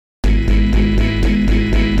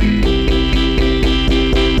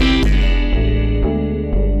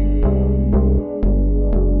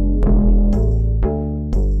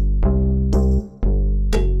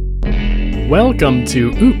Welcome to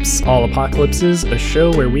Oops, All Apocalypses, a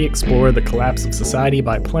show where we explore the collapse of society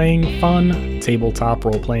by playing fun, tabletop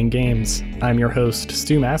role-playing games. I'm your host,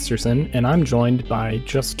 Stu Masterson, and I'm joined by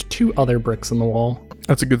just two other bricks in the wall.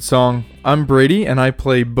 That's a good song. I'm Brady, and I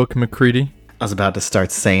play Book McCready. I was about to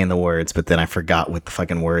start saying the words, but then I forgot what the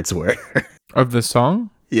fucking words were. Of the song?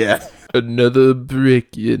 Yeah. Another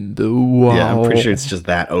brick in the wall. Yeah, I'm pretty sure it's just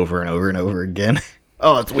that over and over and over again.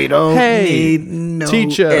 Oh, it's we don't need no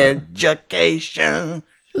teacher. Education.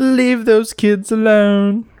 Leave those kids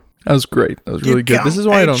alone. That was great. That was really good. This is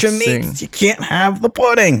why I don't sing. You can't have the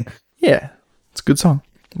pudding. Yeah, it's a good song.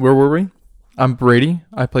 Where were we? I'm Brady.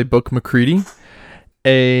 I play Book McCready,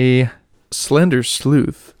 a slender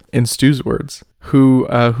sleuth, in Stu's words,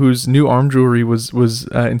 whose new arm jewelry was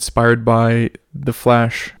inspired by The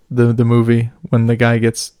Flash, the movie, when the guy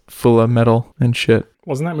gets full of metal and shit.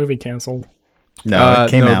 Wasn't that movie canceled? No, it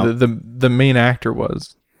came out. The main actor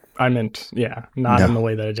was. I meant, not in the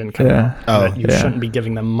way that it didn't come out. Oh, you shouldn't be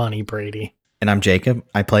giving them money, Brady. And I'm Jacob.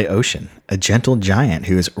 I play Ocean, a gentle giant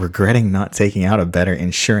who is regretting not taking out a better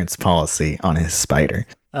insurance policy on his spider.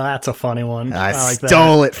 Oh, that's a funny one. I like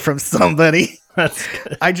stole it from somebody. That's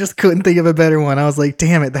good. I just couldn't think of a better one. I was like,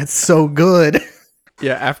 damn it, that's so good.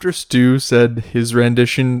 Yeah, after Stu said his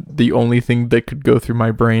rendition, the only thing that could go through my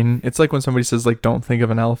brain, it's like when somebody says, like, don't think of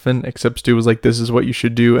an elephant, except Stu was like, this is what you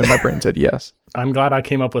should do, and my brain said yes. I'm glad I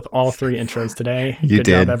came up with all three intros today. Good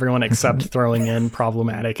job, everyone, except throwing in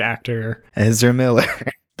problematic actor Ezra Miller.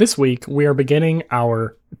 This week, we are beginning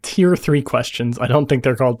our Tier 3 questions. I don't think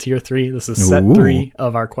they're called Tier 3. This is set 3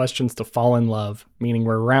 of our questions to fall in love, meaning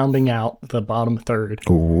we're rounding out the bottom third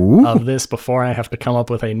of this before I have to come up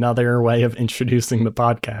with another way of introducing the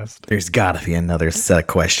podcast. There's gotta be another set of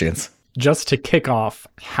questions. Just to kick off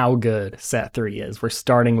how good set 3 is, we're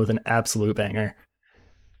starting with an absolute banger.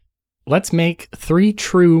 Let's make 3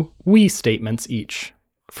 true we statements each.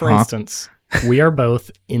 For instance, we are both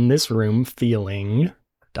in this room feeling... ...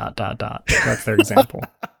 That's their example.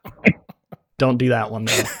 Don't do that one,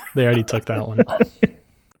 though. They already took that one.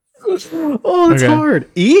 Oh, that's hard.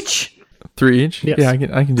 Each? 3 each? Yes. Yeah,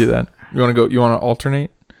 I can do that. You want to go? You want to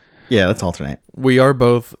alternate? Yeah, let's alternate. We are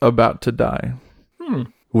both about to die.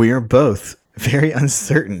 We are both very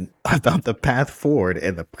uncertain about the path forward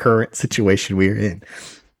and the current situation we are in.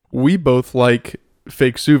 We both like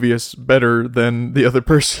fake Suvius better than the other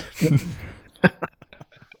person.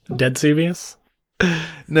 Dead Suvius?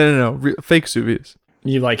 No. Fake Suvius.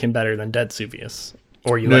 You like him better than Dead Suvius?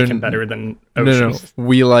 Or you like him better than Ocean? No.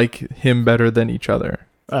 We like him better than each other.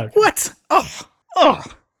 Okay. What? Oh.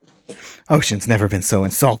 Ocean's never been so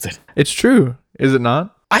insulted. It's true, is it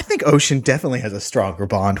not? I think Ocean definitely has a stronger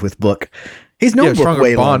bond with Book. He's known Book stronger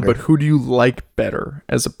way bond, longer. but who do you like better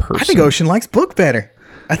as a person? I think Ocean likes Book better.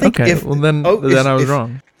 I think then I was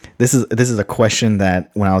wrong. This is a question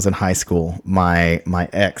that when I was in high school, my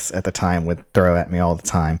ex at the time would throw at me all the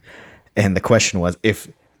time. And the question was, if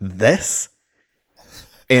this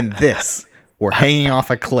and this were hanging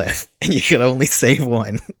off a cliff and you could only save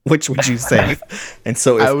one, which would you save? And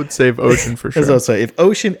so I would save Ocean for sure. So if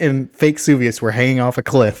Ocean and fake Suvius were hanging off a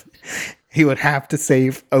cliff, he would have to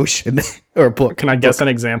save Ocean or Book. Can I guess an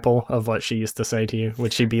example of what she used to say to you?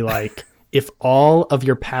 Would she be like, if all of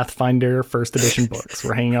your Pathfinder first edition books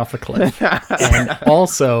were hanging off a cliff, and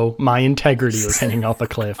also my integrity was hanging off a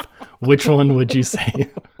cliff, which one would you save?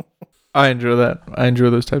 I enjoy that. I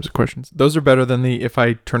enjoy those types of questions. Those are better than the if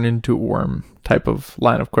I turn into a worm type of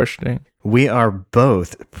line of questioning. We are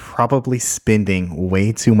both probably spending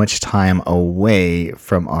way too much time away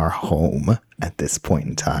from our home at this point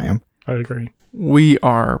in time. I agree. We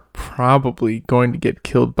are probably going to get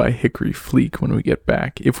killed by Hickory Fleek when we get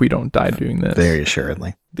back if we don't die doing this. Very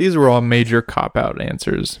assuredly. These were all major cop-out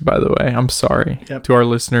answers, by the way. I'm sorry. Yep. To our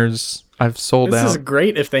listeners, I've sold out. This is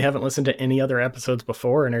great if they haven't listened to any other episodes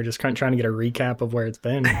before and are just trying to get a recap of where it's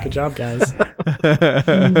been. Good job, guys.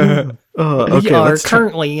 We are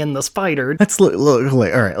currently in the spider. Let's look.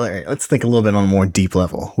 All right. Let's think a little bit on a more deep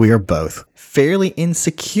level. We are both fairly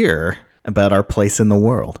insecure about our place in the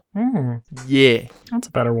world. Yeah. That's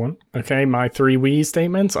a better one. Okay, my 3 we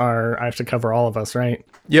statements are, I have to cover all of us, right?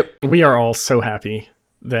 Yep. We are all so happy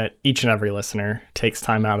that each and every listener takes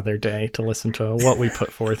time out of their day to listen to what we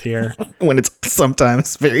put forth here. When it's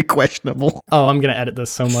sometimes very questionable. Oh, I'm going to edit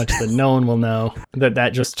this so much that no one will know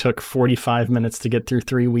that just took 45 minutes to get through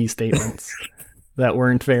 3 we statements that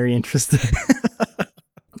weren't very interesting.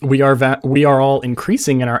 We are all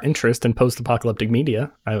increasing in our interest in post-apocalyptic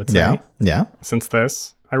media, I would say. Yeah. Since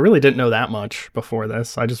this. I really didn't know that much before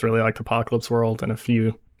this. I just really liked Apocalypse World and a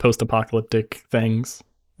few post-apocalyptic things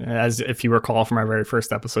As if you recall from our very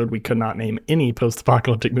first episode, we could not name any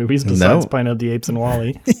post-apocalyptic movies besides Planet of the Apes and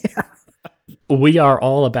WALL-E. We are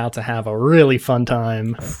all about to have a really fun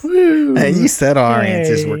time. Woo! Hey, you said our Yay.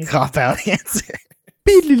 answers were cop-out answers.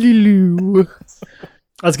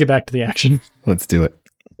 Let's get back to the action. Let's do it.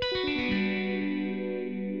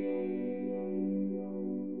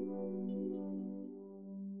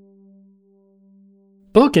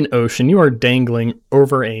 Book and Ocean, you are dangling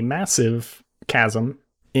over a massive chasm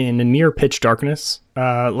in near pitch darkness.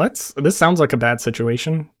 This sounds like a bad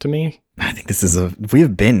situation to me. I think we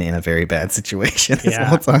have been in a very bad situation this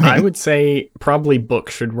whole time. I would say probably Book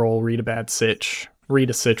should roll read a sitch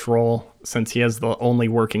roll, since he has the only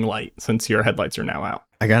working light, since your headlights are now out.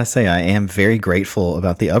 I gotta say, I am very grateful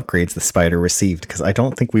about the upgrades the spider received, because I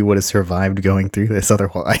don't think we would have survived going through this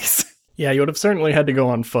otherwise. Yeah, you would have certainly had to go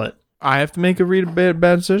on foot. I have to make a read a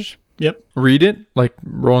bad search? Yep. Read it? Like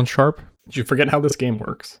rolling sharp? Did you forget how this game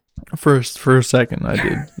works? For a second, I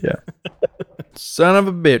did. Yeah. Son of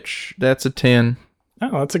a bitch. That's a 10.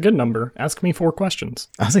 Oh, that's a good number. Ask me 4 questions.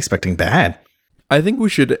 I was expecting bad. I think we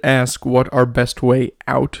should ask what our best way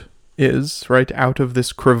out is, right? Out of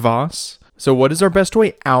this crevasse. So what is our best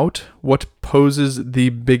way out? What poses the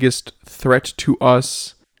biggest threat to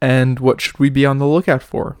us? And what should we be on the lookout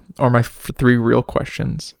for? Are my 3 real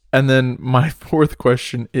questions. And then my 4th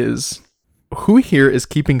question is, who here is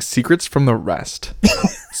keeping secrets from the rest?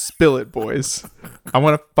 Spill it, boys. I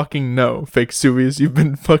want to fucking know, fake Suies. You've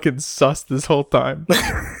been fucking sus this whole time.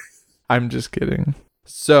 I'm just kidding.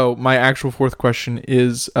 So my actual 4th question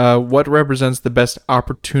is, what represents the best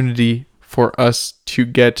opportunity for us to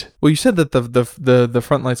get... Well, you said that the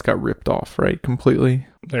front lights got ripped off, right? Completely?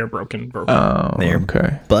 They're broken. Oh, They're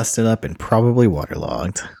okay. busted up and probably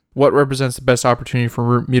waterlogged. What represents the best opportunity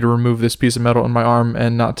for me to remove this piece of metal in my arm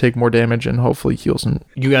and not take more damage and hopefully heal some?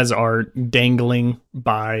 You guys are dangling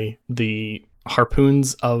by the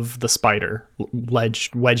harpoons of the spider,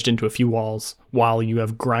 wedged into a few walls, while you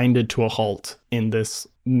have grinded to a halt in this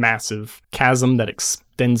massive chasm that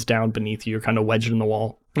extends down beneath you. You're kind of wedged in the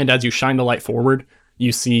wall. And as you shine the light forward,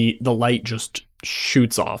 you see the light just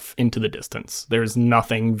shoots off into the distance. There's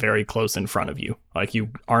nothing very close in front of you. Like, you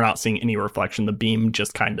are not seeing any reflection. The beam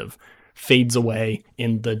just kind of fades away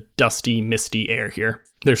in the dusty, misty air here.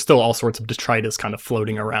 There's still all sorts of detritus kind of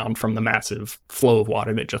floating around from the massive flow of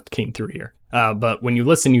water that just came through here. But when you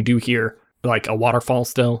listen, you do hear like a waterfall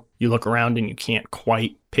still. You look around and you can't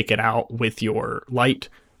quite pick it out with your light,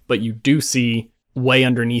 but you do see way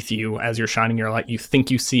underneath you as you're shining your light. You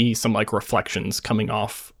think you see some like reflections coming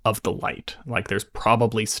off of the light. Like there's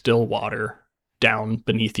probably still water down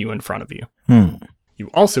beneath you in front of you. You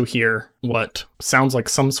also hear what sounds like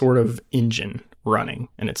some sort of engine running,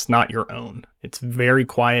 and it's not your own. It's very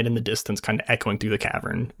quiet in the distance, kind of echoing through the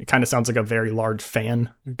cavern. It kind of sounds like a very large fan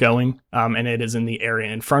going, and it is in the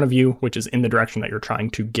area in front of you, which is in the direction that you're trying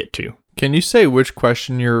to get to. Can you say which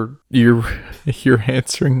question you're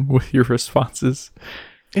answering with your responses?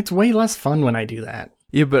 It's way less fun when I do that.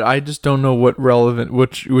 Yeah, but I just don't know what relevant,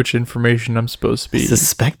 which information I'm supposed to be. I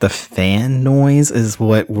suspect the fan noise is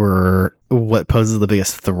what poses the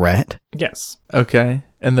biggest threat. Yes. Okay.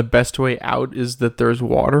 And the best way out is that there's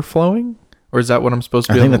water flowing? Or is that what I'm supposed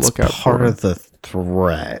to be I on think the that's lookout for? part of the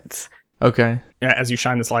threat. Okay. Yeah, as you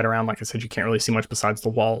shine this light around, like I said, you can't really see much besides the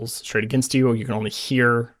walls straight against you. You can only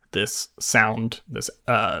hear this sound, this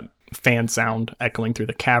fan sound echoing through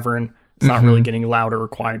the cavern. It's not really getting louder or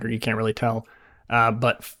quieter. You can't really tell.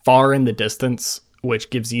 But far in the distance,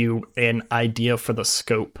 which gives you an idea for the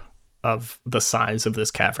scope of the size of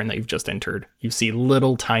this cavern that you've just entered, you see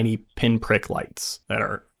little tiny pinprick lights that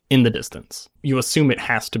are in the distance. You assume it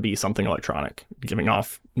has to be something electronic, giving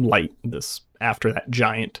off light this after that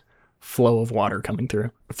giant flow of water coming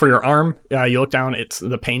through. For your arm, you look down,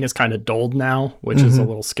 the pain is kind of dulled now, which is a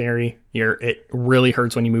little scary. It really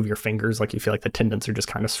hurts when you move your fingers, like you feel like the tendons are just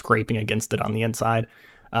kind of scraping against it on the inside.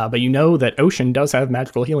 But you know that Ocean does have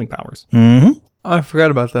magical healing powers. Mm-hmm. I forgot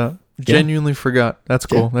about that. Genuinely forgot. That's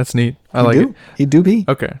cool. Yeah. That's neat. I like it. He do be.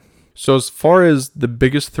 Okay. So as far as the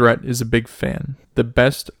biggest threat is a big fan, the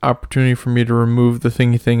best opportunity for me to remove the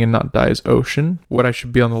thingy thing and not die is Ocean. What I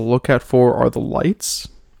should be on the lookout for are the lights,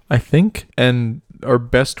 I think. And our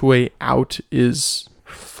best way out is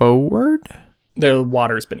forward? The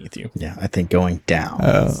water's beneath you. Yeah, I think going down.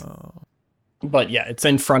 But yeah, it's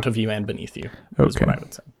in front of you and beneath you, is what I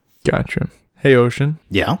would say. Gotcha. Hey, Ocean.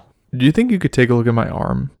 Yeah? Do you think you could take a look at my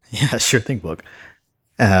arm? Yeah, sure thing, Book.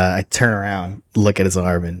 I turn around, look at his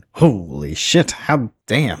arm, and holy shit, how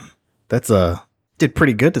damn. That's did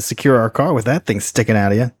pretty good to secure our car with that thing sticking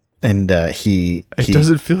out of you. And he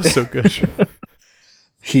doesn't feel so good.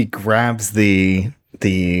 He grabs the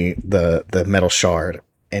the metal shard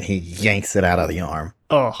and he yanks it out of the arm.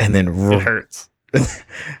 Oh, And then it hurts.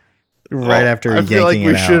 right after I feel like yanking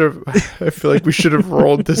we it should out, have. I feel like we should have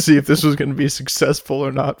rolled to see if this was going to be successful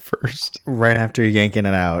or not first. right after yanking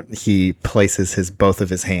it out, he places both of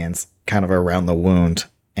his hands kind of around the wound,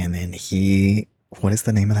 and then what is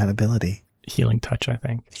the name of that ability? Healing touch, I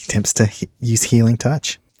think. He attempts to use healing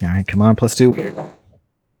touch. All right, come on, +2.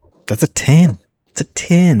 That's a 10. It's a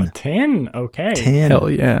 10. 10. Okay. 10. Hell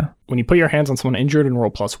yeah. When you put your hands on someone injured and roll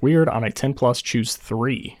plus weird, on a 10 plus, choose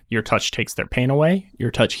 3. Your touch takes their pain away.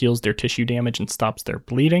 Your touch heals their tissue damage and stops their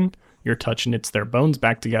bleeding. Your touch knits their bones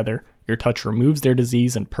back together. Your touch removes their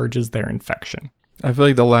disease and purges their infection. I feel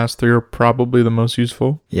like the last 3 are probably the most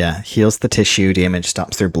useful. Yeah, heals the tissue damage,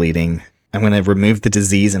 stops their bleeding. I'm going to remove the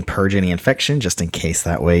disease and purge any infection just in case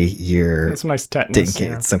that way you're That's some nice tetanus.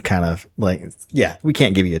 didn't get some kind of we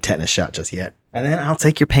can't give you a tetanus shot just yet. And then I'll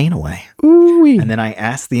take your pain away. Ooh-wee. And then I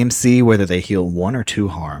ask the MC whether they heal 1 or 2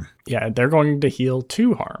 harm. Yeah, they're going to heal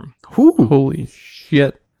 2 harm. Holy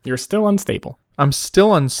shit. You're still unstable. I'm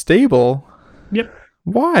still unstable. Yep.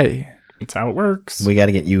 Why? That's how it works. We got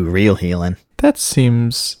to get you real healing. That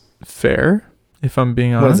seems fair, if I'm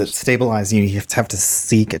being honest. What does it stabilize you? You have to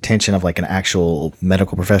seek attention of like an actual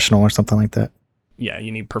medical professional or something like that. Yeah,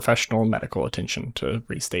 you need professional medical attention to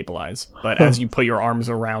restabilize. But as you put your arms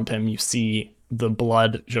around him, you see the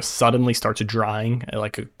blood just suddenly starts drying at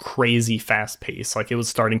like a crazy fast pace. Like it was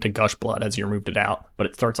starting to gush blood as you removed it out, but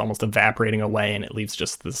it starts almost evaporating away and it leaves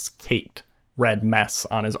just this caked red mess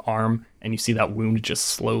on his arm. And you see that wound just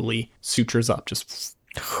slowly sutures up. Just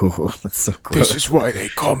Ooh, that's so gross. is why they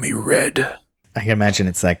call me Red. I can imagine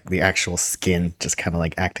it's like the actual skin just kind of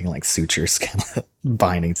like acting like sutures, kind of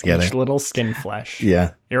binding together. each little skin flesh.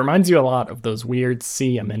 Yeah. It reminds you a lot of those weird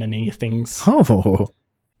sea anemone things, Oh,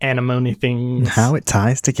 anemone things. how it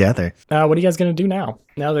ties together. What are you guys going to do now?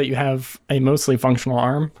 Now that you have a mostly functional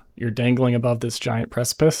arm, you're dangling above this giant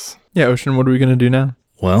precipice. Yeah, Ocean, what are we going to do now?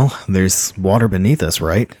 Well, there's water beneath us,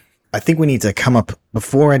 right? I think we need to come up,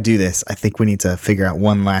 before I do this, I think we need to figure out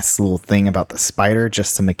one last little thing about the spider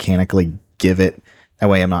just to mechanically give it. That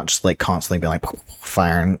way I'm not just like constantly being like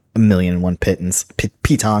firing 1,000,001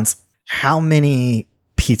 pitons. How many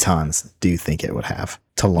pitons do you think it would have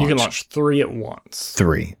to launch? You can launch 3 at once.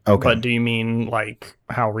 3. Okay. But do you mean like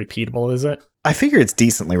how repeatable is it? I figure it's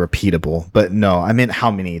decently repeatable, but no, I meant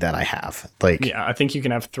how many that I have. Like, Yeah, I think you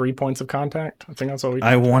can have 3 points of contact. I think that's what we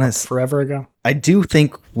I talked want about to. forever ago. I do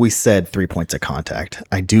think we said 3 points of contact.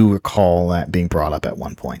 I do recall that being brought up at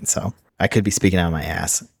one point, so I could be speaking out of my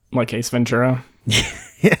ass. Like Ace Ventura.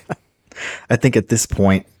 Yeah. I think at this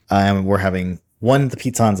point, we're having one of the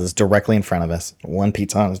pitons is directly in front of us, one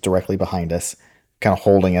piton is directly behind us, kind of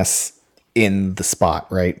holding us in the spot,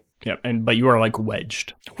 right? Yep, but you are like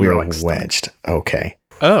wedged. We're You're, like, stuck. wedged. Okay.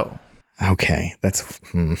 Oh. Okay. That's.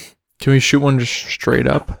 Can we shoot one just straight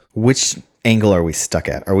up? Which angle are we stuck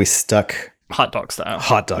at? Are we stuck Hot dog style.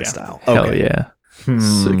 hot dog Yeah. style? Hell yeah.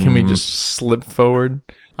 So can we just slip forward?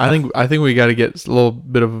 I think we got to get a little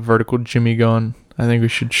bit of a vertical jimmy going. I think we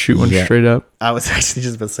should shoot one Yeah. straight up. I was actually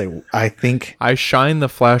just about to say, I think. I shine the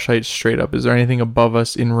flashlight straight up. Is there anything above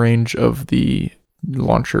us in range of the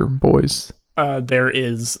launcher boys? There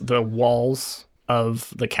is the walls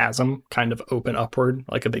of the chasm kind of open upward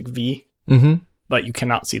like a big V, Mm-hmm. but you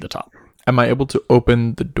cannot see the top. Am I able to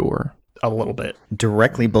open the door? A little bit.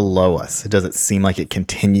 Directly below us, does it seem like it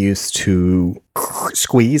continues to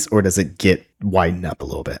squeeze, or does it get widen up a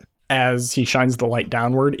little bit? As he shines the light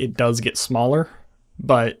downward, it does get smaller,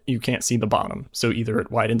 but you can't see the bottom. So either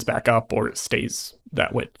it widens back up or it stays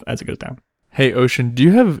that width as it goes down. Hey, Ocean, do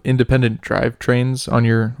you have independent drive trains on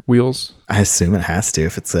your wheels? I assume it has to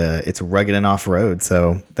if it's rugged and off road.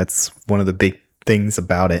 So that's one of the big things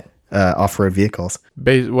about it. Off road vehicles.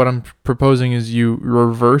 What I'm proposing is you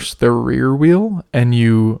reverse the rear wheel and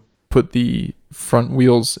you put the front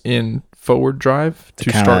wheels in forward drive to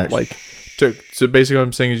start so basically what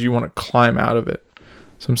I'm saying is you want to climb out of it.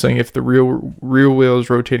 So I'm saying if the rear wheel is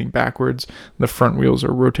rotating backwards, the front wheels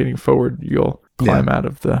are rotating forward, you'll climb out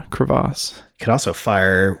of the crevasse. Could also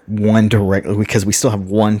fire one directly because we still have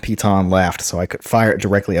one piton left, so I could fire it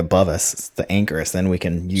directly above us to anchor us. Then we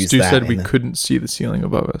can use Stu that. said we couldn't see the ceiling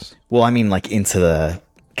above us. Well, I mean, like into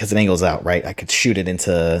because it angles out, right? I could shoot it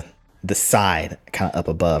into the side, kind of up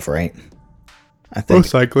above, right? I think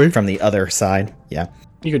Most likely. from the other side. Yeah.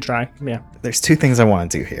 You could try, yeah. There's 2 things I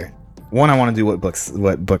want to do here. One, I want to do what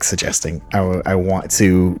book's suggesting. I want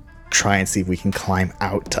to try and see if we can climb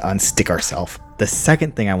out to unstick ourselves. The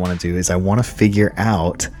second thing I want to do is I want to figure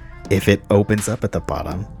out if it opens up at the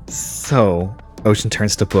bottom. So Ocean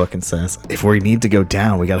turns to Book and says, if we need to go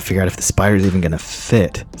down, we got to figure out if the spider's even going to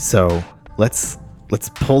fit. So let's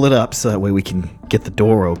pull it up so that way we can get the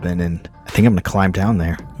door open, and I think I'm going to climb down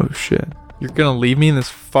there. Oh, shit. You're gonna leave me in this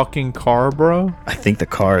fucking car, bro? I think the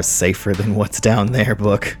car is safer than what's down there,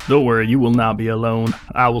 Book. Don't worry, you will not be alone.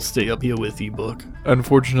 I will stay up here with you, Book.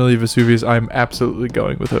 Unfortunately, Vesuvius, I'm absolutely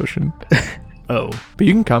going with Ocean. Oh. But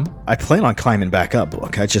you can come. I plan on climbing back up,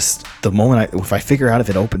 Book. The moment if I figure out if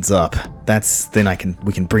it opens up, then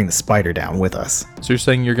we can bring the spider down with us. So you're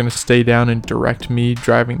saying you're gonna stay down and direct me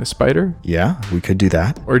driving the spider? Yeah, we could do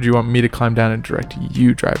that. Or do you want me to climb down and direct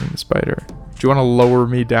you driving the spider? Do you want to lower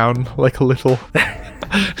me down like a little?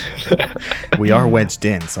 We are wedged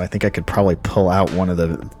in, so I think I could probably pull out one of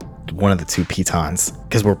the two pitons,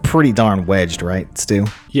 because we're pretty darn wedged, right, Stu?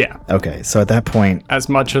 Yeah. Okay, so at that point, As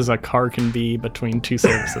much as a car can be between two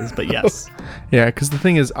surfaces, but yes. Yeah, because the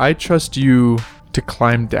thing is, I trust you to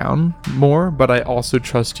climb down more, but I also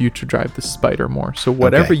trust you to drive the spider more. So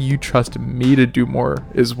whatever you trust me to do more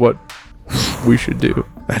is what we should do.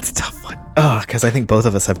 that's a tough one. Because I think both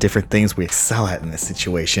of us have different things we excel at in this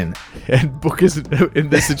situation. And Book is in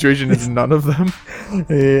this situation is none of them.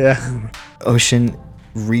 Yeah. Ocean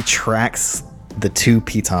retracts the two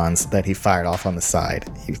pitons that he fired off on the side.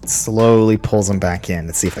 He slowly pulls them back in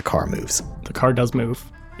to see if the car moves. The car does move.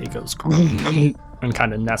 It goes and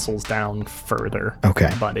kind of nestles down further.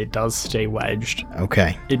 Okay. But it does stay wedged.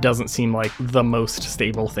 Okay. It doesn't seem like the most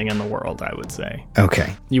stable thing in the world, I would say.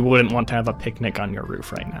 Okay. You wouldn't want to have a picnic on your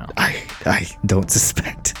roof right now. I don't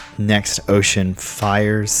suspect. Next, Ocean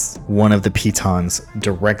fires one of the pitons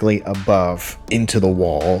directly above into the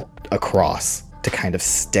wall across to kind of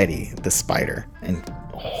steady the spider and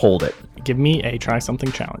hold it. Give me a try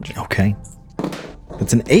something challenging. Okay.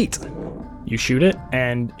 That's an 8. You shoot it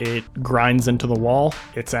and it grinds into the wall.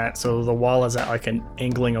 So the wall is at like an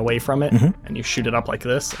angling away from it, and you shoot it up like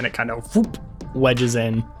this, and it kind of wedges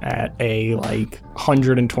in at a like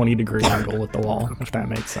 120 degree angle with the wall, if that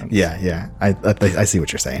makes sense. Yeah. I see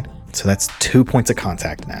what you're saying. So that's 2 points of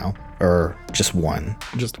contact now, or just one.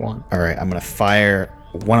 Just one. All right, I'm gonna fire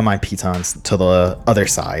one of my pitons to the other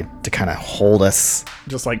side to kind of hold us.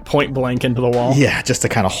 Just like point blank into the wall. Yeah, just to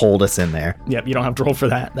kind of hold us in there. Yep, you don't have to roll for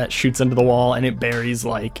that. That shoots into the wall and it buries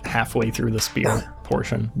like halfway through the spear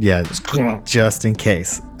portion. Yeah, just in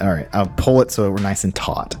case. All right, I'll pull it so we're nice and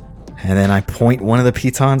taut. And then I point one of the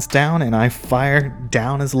pitons down and I fire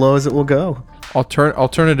down as low as it will go.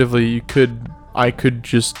 Alternatively, I could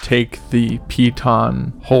just take the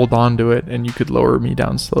piton, hold on to it, and you could lower me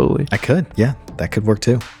down slowly. I could, yeah, that could work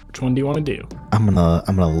too. Which one do you want to do? I'm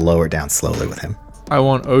gonna lower down slowly with him. I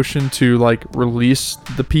want Ocean to like release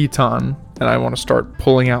the piton, and I want to start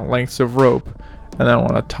pulling out lengths of rope, and then I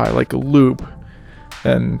want to tie like a loop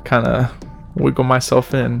and kind of wiggle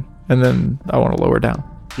myself in, and then I want to lower down.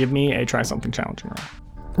 Give me a try something challenging roll.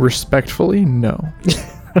 Respectfully, no.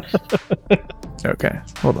 Okay,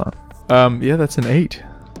 hold on. Yeah, that's an 8.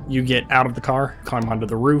 You get out of the car, climb onto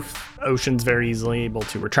the roof. Ocean's very easily able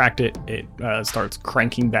to retract it. It starts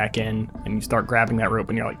cranking back in, and you start grabbing that rope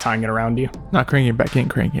and you're like tying it around you. Not cranking it back in,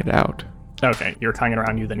 cranking it out. Okay, you're tying it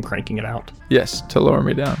around you, then cranking it out. Yes, to lower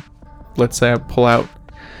me down. Let's say I pull out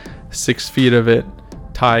 6 feet of it,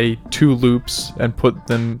 tie 2 loops, and put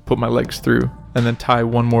my legs through, and then tie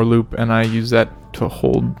 1 more loop, and I use that to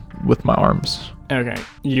hold with my arms. Okay,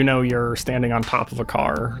 you know you're standing on top of a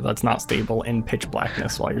car that's not stable in pitch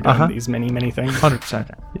blackness while you're doing these many things. 100%.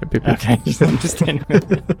 Yep. Okay, just understand.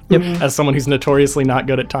 Yep. As someone who's notoriously not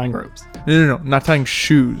good at tying ropes. No, not tying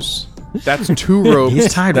shoes. That's 2 ropes.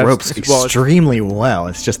 He's tied ropes extremely well.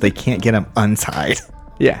 It's just they can't get him untied.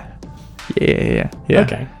 Yeah.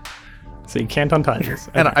 Okay. So you can't untie this.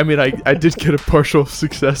 Okay. And I mean, I did get a partial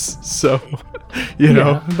success, so, you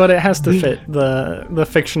know. But it has to fit the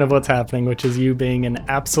fiction of what's happening, which is you being in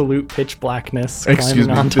absolute pitch blackness, Excuse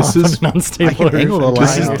climbing me, on top of an unstable roof.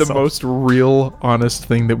 This is the most real, honest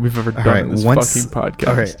thing that we've ever done in this fucking podcast.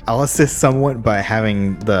 All right, I'll assist somewhat by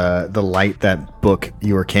having the light, that book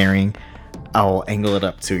you were carrying. I'll angle it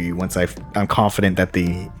up to you once I'm confident that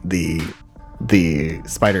the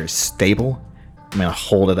spider is stable. I'm gonna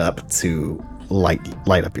hold it up to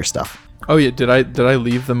light up your stuff. Oh yeah, did I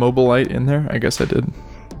leave the mobile light in there? I guess I did.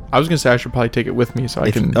 I was gonna say I should probably take it with me so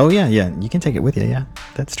I can. Oh yeah, you can take it with you. Yeah,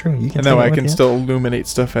 that's true. You can. And that way I can still illuminate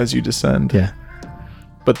stuff as you descend. Yeah.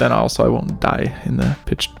 But then also I won't die in the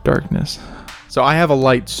pitch darkness. So I have a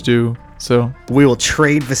light, Stu. So we will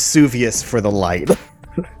trade Vesuvius for the light.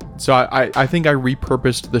 So I think I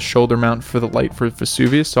repurposed the shoulder mount for the light for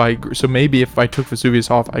Vesuvius. So maybe if I took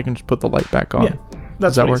Vesuvius off, I can just put the light back on.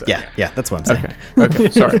 Does that what he work? said. Yeah, that's what I'm saying. Okay.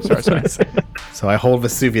 Sorry. So I hold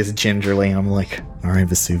Vesuvius gingerly, and I'm like, all right,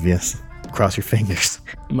 Vesuvius, cross your fingers.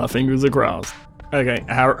 My fingers are crossed. Okay,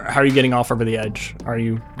 how are you getting off over the edge? Are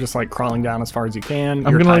you just like crawling down as far as you can?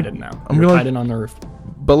 You're tied in now. You're tied in on the roof.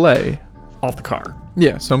 Belay. Off the car.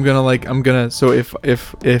 Yeah, so so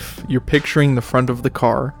if you're picturing the front of the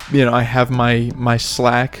car, I have my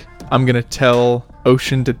slack. I'm gonna tell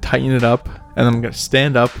Ocean to tighten it up, and I'm gonna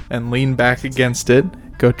stand up and lean back against it,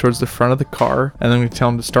 go towards the front of the car, and then I'm gonna tell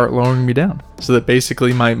him to start lowering me down. So that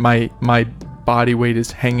basically my body weight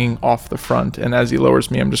is hanging off the front, and as he lowers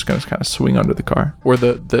me, I'm just gonna kind of swing under the car or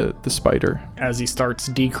the spider. As he starts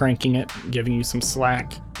decranking it, giving you some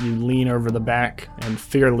slack, you lean over the back and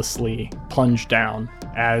fearlessly plunge down.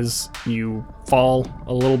 As you fall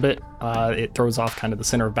a little bit, it throws off kind of the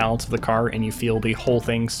center of balance of the car, and you feel the whole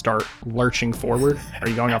thing start lurching forward. Are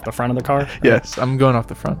you going off the front of the car? Yes, I'm going off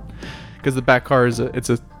the front because the back car it's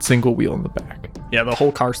a single wheel in the back. Yeah, the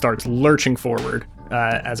whole car starts lurching forward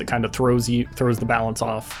as it kind of throws the balance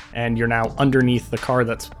off, and you're now underneath the car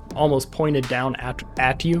that's almost pointed down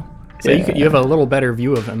at you. So you have a little better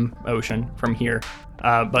view of him, Ocean, from here.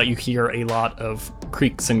 But you hear a lot of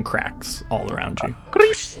creaks and cracks all around you.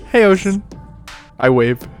 Hey, Ocean. I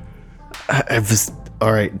wave.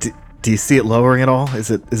 All right. Do you see it lowering at all? Is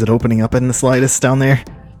it opening up in the slightest down there?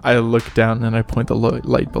 I look down and I point the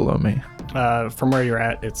light below me. From where you're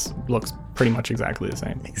at, it looks pretty much exactly the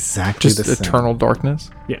same. Exactly Just the same. eternal darkness.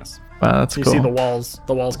 Yes. Wow, that's You cool. see the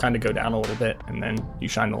walls kind of go down a little bit, and then you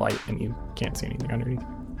shine the light, and you can't see anything underneath.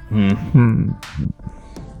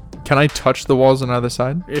 Can I touch the walls on either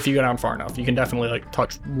side? If you go down far enough, you can definitely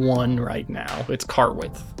touch one right now. It's car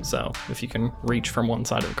width, so if you can reach from one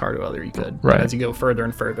side of the car to the other, you could. Right. But as you go further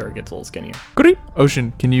and further, it gets a little skinnier.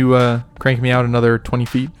 Ocean, can you crank me out another 20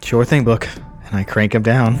 feet? Sure thing, Book. And I crank him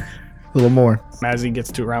down a little more. As he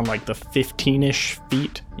gets to around like the 15-ish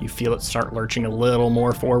feet, you feel it start lurching a little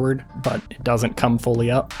more forward, but it doesn't come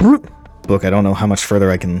fully up. Book, I don't know how much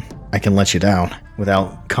further I can let you down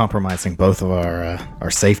without compromising both of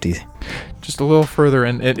our safety. Just a little further,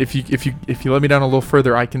 and if you let me down a little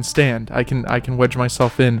further, I can stand. I can wedge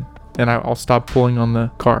myself in, and I'll stop pulling on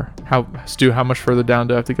the car. Stu, how much further down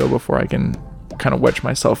do I have to go before I can kind of wedge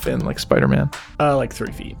myself in like Spider-Man? Like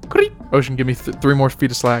 3 feet. Ocean, give me 3 more feet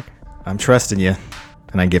of slack. I'm trusting you.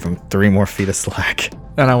 And I give him 3 more feet of slack.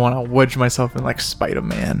 And I want to wedge myself in like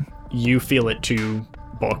Spider-Man. You feel it too,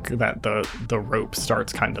 Book, that the rope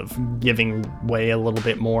starts kind of giving way a little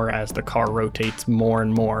bit more as the car rotates more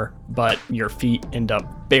and more, but your feet end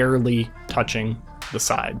up barely touching the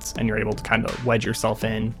sides, and you're able to kind of wedge yourself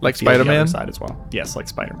in. Like feel the other Spider-Man? side as well. Yes, like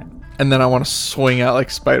Spider-Man. And then I want to swing out like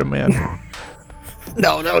Spider-Man.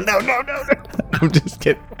 No. I'm just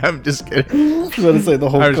kidding. I was going to say the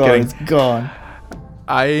whole car is gone.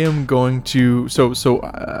 I am going to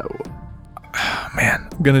man,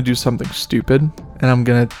 I'm gonna do something stupid, and I'm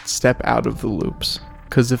gonna step out of the loops,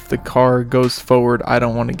 because if the car goes forward, I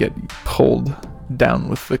don't want to get pulled down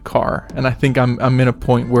with the car, and I think I'm in a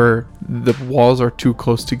point where the walls are too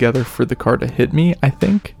close together for the car to hit me. I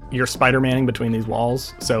think You're Spider-Manning between these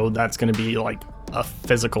walls, so that's going to be like a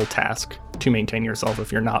physical task to maintain yourself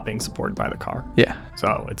if you're not being supported by the car. yeah,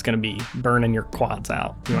 So it's going to be burning your quads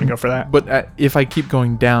out. You want to go for that? but if I keep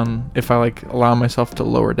going down, if I like allow myself to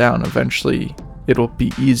lower down, eventually it'll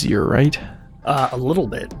be easier, right? A little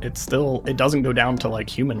bit. It doesn't go down to like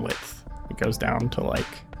human width. It goes down to like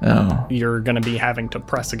Oh, you're going to be having to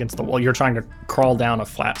press against the wall. You're trying to crawl down a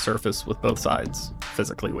flat surface with both sides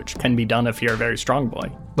physically, which can be done if you're a very strong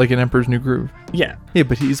boy. like an Emperor's New Groove. Yeah, Yeah,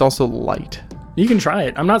 but he's also light. you can try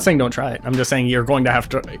it. I'm not saying don't try it. I'm just saying you're going to have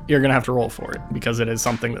to roll for it, because it is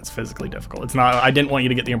something that's physically difficult. It's not. I didn't want you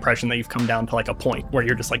to get the impression that you've come down to like a point where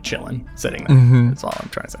you're just like chilling, sitting there. That's all I'm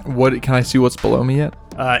trying to say. What can I see? What's below me yet?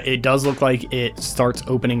 It does look like it starts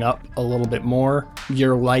opening up a little bit more.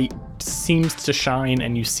 Your light seems to shine,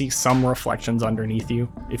 and you see some reflections underneath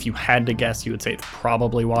you. If you had to guess, you would say it's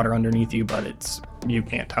probably water underneath you, but you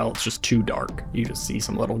can't tell. It's just too dark. You just see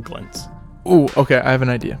some little glints. Ooh, okay. I have an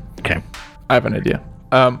idea. Okay. I have an idea.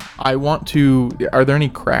 I want to. Are there any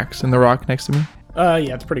cracks in the rock next to me?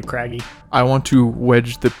 Yeah, it's pretty craggy. I want to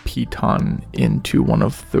wedge the piton into one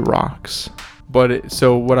of the rocks.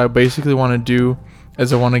 So what I basically want to do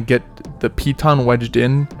is I want to get the piton wedged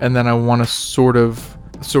in, and then I want to sort of.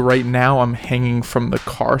 So right now I'm hanging from the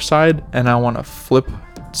car side, and I want to flip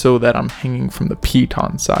so that I'm hanging from the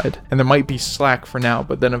piton side. And there might be slack for now,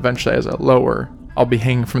 but then eventually as I lower, I'll be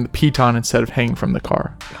hanging from the piton instead of hanging from the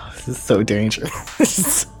car. This is so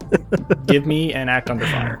dangerous. Give me an act under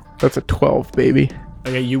fire. That's a 12, baby.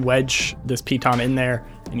 Okay, you wedge this piton in there,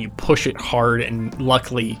 and you push it hard, and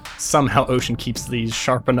luckily somehow Ocean keeps these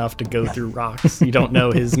sharp enough to go through rocks. You don't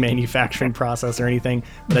know his manufacturing process or anything,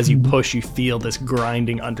 but as you push, you feel this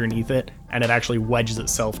grinding underneath it, and it actually wedges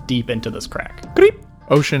itself deep into this crack.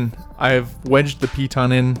 Ocean, I've wedged the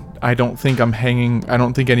piton in. I don't think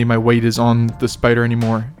any of my weight is on the spider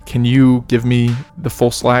anymore. Can you give me the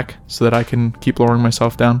full slack so that I can keep lowering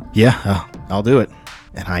myself down? Yeah, I'll do it.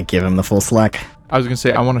 And I give him the full slack. I was going to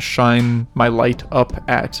say, I want to shine my light up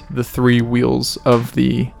at the 3 wheels of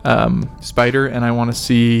the spider, and I want to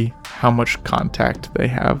see how much contact they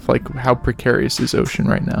have. Like, how precarious is Ocean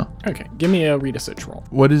right now? Okay, give me a read a sitch roll.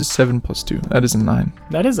 What is 7 plus 2? That is a 9.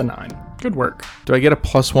 That is a 9. Good work. Do I get a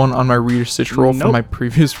 +1 on my reader stitch roll Nope. from my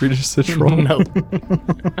previous reader stitch roll? Nope.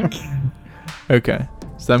 Okay.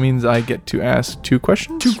 So that means I get to ask 2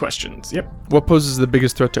 questions? 2 questions, yep. What poses the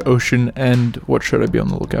biggest threat to Ocean, and what should I be on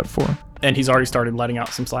the lookout for? And he's already started letting out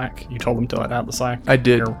some slack. You told him to let out the slack? I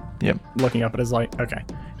did. You're Yep. looking up at his light? Okay.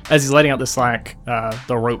 As he's letting out the slack,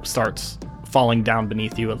 the rope starts falling down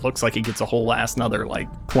beneath you. It looks like he gets a whole last another,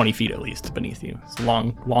 20 feet at least beneath you. It's a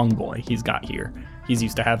long boy he's got here. He's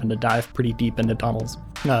used to having to dive pretty deep into tunnels.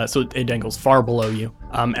 So it dangles far below you.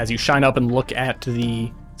 As you shine up and look at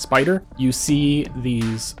the spider, you see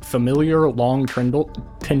these familiar long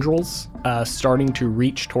tendrils starting to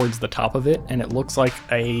reach towards the top of it, and it looks like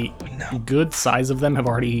a good size of them have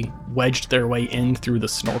already wedged their way in through the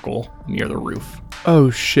snorkel near the roof. Oh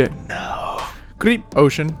shit. No. Creep.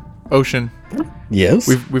 Ocean. Yes?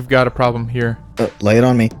 We've got a problem here. Lay it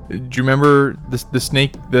on me. Do you remember the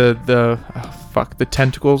snake, the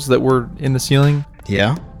tentacles that were in the ceiling?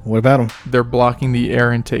 Yeah? What about him? They're blocking the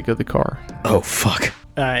air intake of the car. Oh, fuck.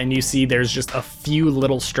 And you see there's just a few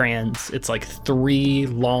little strands. It's like 3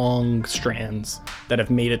 long strands that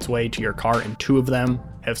have made its way to your car, and 2 of them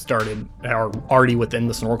are already within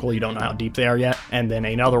the snorkel. You don't know how deep they are yet. And then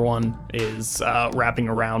another one is wrapping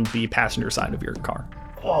around the passenger side of your car.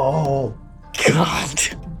 Oh, God.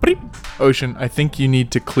 Ocean, I think you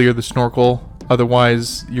need to clear the snorkel.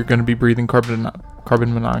 Otherwise, you're going to be breathing carbon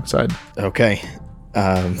monoxide. Okay.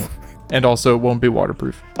 And also, it won't be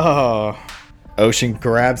waterproof. Oh. Ocean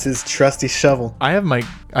grabs his trusty shovel. I have my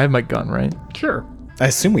gun, right? Sure. I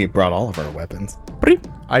assume we brought all of our weapons.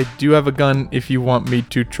 I do have a gun if you want me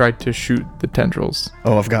to try to shoot the tendrils.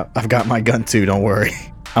 Oh, I've got my gun too, don't worry.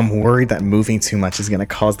 I'm worried that moving too much is going to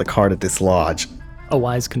cause the car to dislodge. A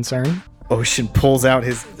wise concern. Ocean pulls out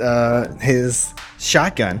his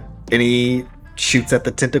shotgun and he shoots at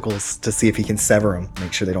the tentacles to see if he can sever them,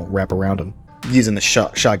 make sure they don't wrap around him. Using the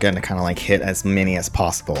shotgun to kind of hit as many as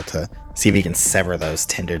possible to see if he can sever those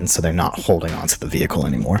tendons so they're not holding onto the vehicle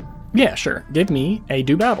anymore. Yeah, sure. Give me a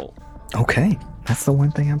do battle. Okay, that's the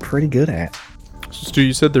one thing I'm pretty good at. So, Stu,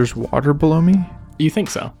 you said there's water below me? You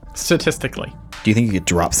think so? Statistically. Do you think you could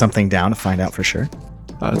drop something down to find out for sure?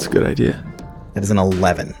 That's a good idea. That is an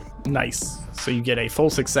 11. Nice. So you get a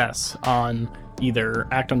full success on either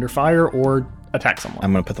act under fire or attack someone.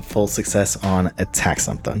 I'm going to put the full success on attack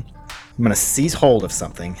something. I'm going to seize hold of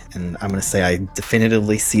something, and I'm going to say I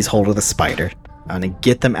definitively seize hold of the spider. I'm going to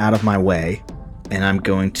get them out of my way, and I'm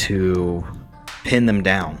going to pin them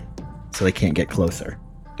down so they can't get closer.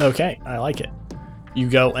 Okay, I like it. You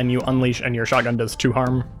go and you unleash, and your shotgun does 2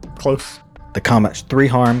 harm close. The combat, 3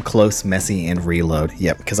 harm, close, messy, and reload.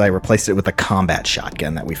 Yep, because I replaced it with the combat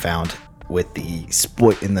shotgun that we found with the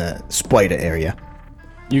in the spider area.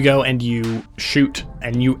 You go and you shoot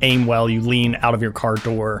and you aim well. You lean out of your car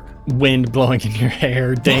door, wind blowing in your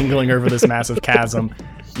hair, dangling over this massive chasm.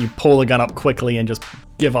 You pull the gun up quickly and just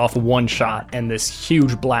give off one shot, and this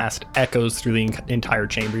huge blast echoes through the entire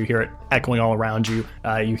chamber. You hear it echoing all around you.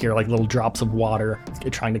 You hear little drops of water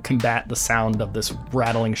trying to combat the sound of this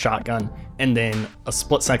rattling shotgun. And then a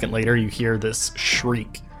split second later, you hear this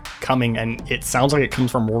shriek coming, and it sounds like it comes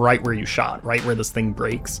from right where you shot, right where this thing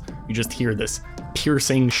breaks. You just hear this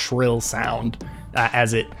piercing, shrill sound.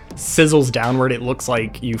 As it sizzles downward, it looks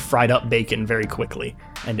like you fried up bacon very quickly,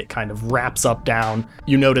 and it kind of wraps up down.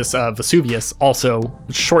 You notice Vesuvius also,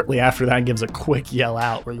 shortly after that, gives a quick yell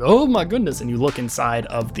out, where you go, oh my goodness, and you look inside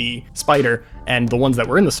of the spider, and the ones that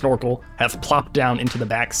were in the snorkel have plopped down into the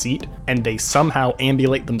back seat, and they somehow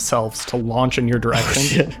ambulate themselves to launch in your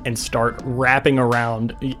direction and start wrapping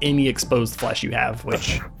around any exposed flesh you have,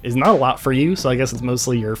 which is not a lot for you, so I guess it's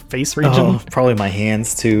mostly your face region. Oh, probably my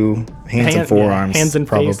hands too. Hands and forearms. Hands and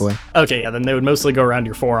probably. face. Okay, yeah, then they would mostly go around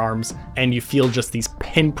your forearms, and you feel just these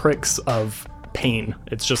pinpricks of pain.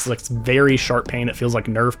 It's just very sharp pain. It feels like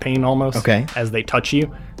nerve pain almost. Okay. As they touch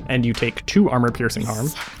you, and you take 2 armor-piercing harm.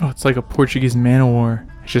 Oh, it's like a Portuguese man of war.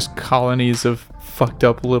 It's just colonies of fucked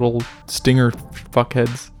up little stinger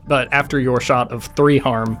fuckheads. But after your shot of 3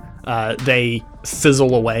 harm, they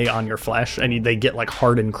sizzle away on your flesh, and they get like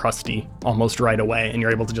hard and crusty almost right away, and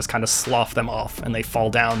you're able to just kind of slough them off, and they fall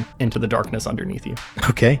down into the darkness underneath you.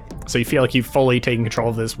 Okay. So you feel like you've fully taken control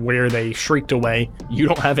of this. Where they shrieked away, you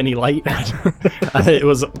don't have any light. It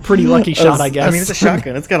was a pretty lucky shot, I guess. I mean, it's a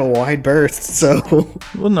shotgun. It's got a wide burst, so...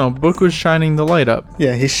 Well, no, Book was shining the light up.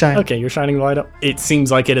 Yeah, he's shining. Okay, you're shining the light up. It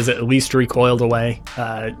seems like it is at least recoiled away.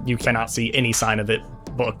 You cannot see any sign of it.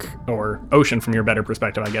 Book or Ocean, from your better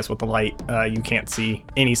perspective, I guess, with the light, you can't see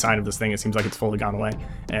any sign of this thing. It seems like it's fully gone away.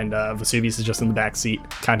 And Vesuvius is just in the back seat,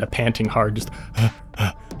 kind of panting hard, just...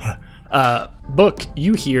 Book,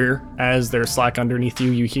 you hear, as there's slack underneath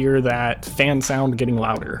you, you hear that fan sound getting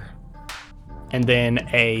louder. And then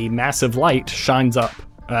a massive light shines up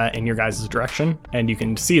in your guys' direction, and you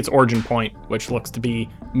can see its origin point, which looks to be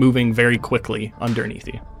moving very quickly underneath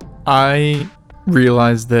you. I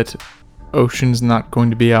realize that Ocean's not going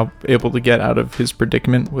to be able to get out of his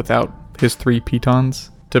predicament without his 3 pitons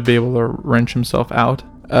to be able to wrench himself out.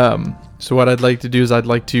 So what I'd like to do is I'd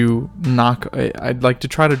like to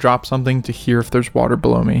try to drop something to hear if there's water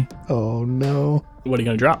below me. Oh, no. What are you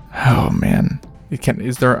going to drop? Oh, man.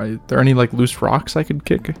 Is there any like loose rocks I could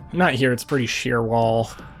kick? Not here. It's pretty sheer wall.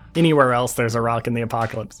 Anywhere else, there's a rock in the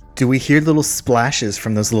apocalypse. Do we hear little splashes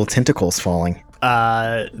from those little tentacles falling?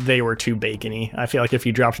 They were too bacony. I feel like if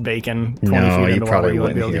you dropped bacon 20 No, feet you into probably water, you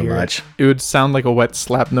wouldn't be wouldn't able to hear hear much. It would sound like a wet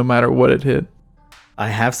slap no matter what it hit. I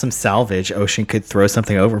have some salvage. Ocean could throw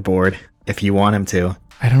something overboard if you want him to.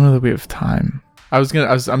 I don't know that we have time.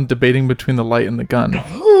 I'm debating between the light and the gun.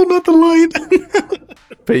 Oh, not the light.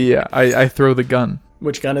 But yeah, I throw the gun.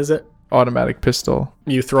 Which gun is it? Automatic pistol.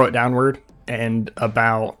 You throw it downward, and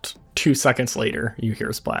about 2 seconds later, you hear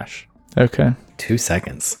a splash. Okay. 2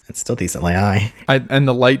 seconds. It's still decently high. And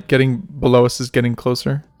the light getting below us is getting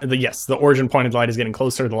closer. Yes, the origin point of the light is getting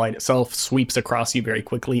closer. The light itself sweeps across you very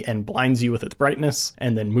quickly and blinds you with its brightness,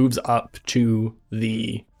 and then moves up to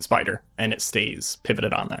the spider, and it stays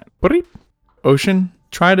pivoted on that. Ocean,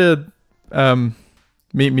 try to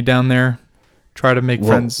meet me down there. Try to make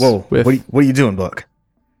friends with... What are you doing, Book?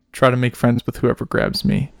 Try to make friends with whoever grabs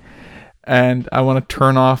me. And I want to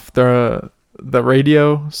turn off the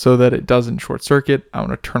radio so that it doesn't short circuit. I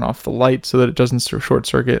want to turn off the light so that it doesn't short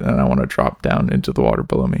circuit, and I want to drop down into the water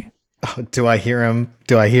below me. Oh, do I hear him?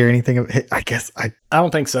 Do I hear anything? I guess I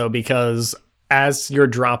don't think so, because as you're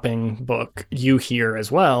dropping, Book, you hear as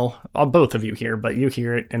well. Both of you hear, but you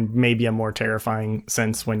hear it in maybe a more terrifying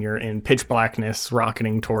sense when you're in pitch blackness,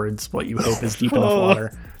 rocketing towards what you hope is deep enough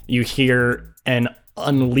water. You hear an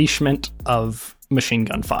unleashment of machine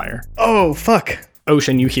gun fire. Oh, fuck.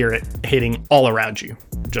 Ocean, you hear it hitting all around you,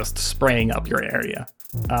 just spraying up your area.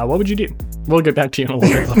 What would you do? We'll get back to you in a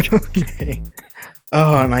little bit. Okay.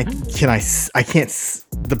 Oh, and I can't,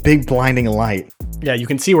 the big blinding light. Yeah, you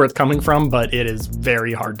can see where it's coming from, but it is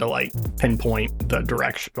very hard to like pinpoint the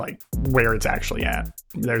direction, like where it's actually at.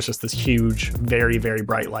 There's just this huge, very, very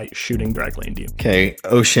bright light shooting directly into you. Okay,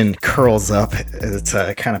 Ocean curls up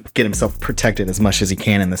to kind of get himself protected as much as he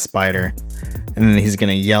can in the spider. And then he's going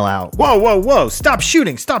to yell out, "Whoa, whoa, whoa, stop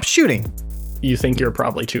shooting, stop shooting." You think you're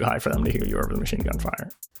probably too high for them to hear you over the machine gun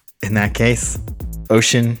fire. In that case,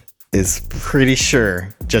 Ocean is pretty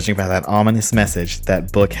sure, judging by that ominous message,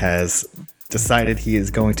 that Book has decided he is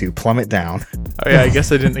going to plummet down. Oh yeah, I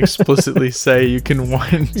guess I didn't explicitly say you can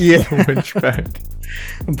wind the winch back.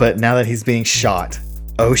 But now that he's being shot,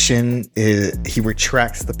 Ocean he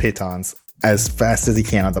retracts the pitons as fast as he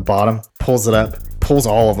can at the bottom, pulls it up, pulls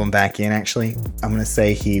all of them back in, actually. I'm going to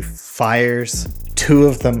say he fires 2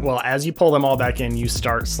 of them. Well, as you pull them all back in, you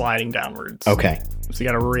start sliding downwards. Okay. So you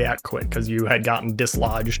got to react quick because you had gotten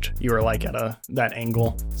dislodged. You were like at that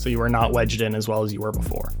angle, so you were not wedged in as well as you were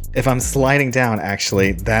before. If I'm sliding down,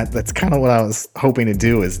 actually, that's kind of what I was hoping to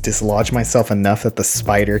do, is dislodge myself enough that the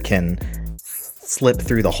spider can slip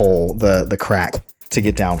through the hole, the crack, to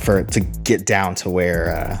get down to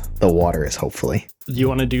where the water is, hopefully. You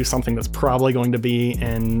want to do something that's probably going to be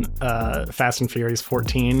in Fast and Furious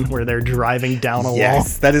 14, where they're driving down a wall.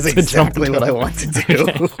 Yes, that is exactly what I want to do.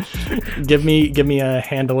 Okay. Give me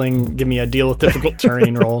a deal with difficult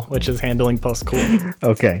terrain roll, which is handling plus cool.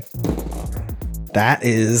 Okay. That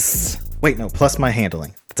is... Wait, no, plus my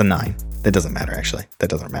handling. It's a 9. That doesn't matter, actually. That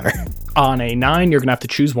doesn't matter. On a 9, you're going to have to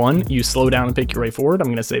choose one. You slow down and pick your way forward. I'm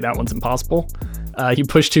going to say that one's impossible. You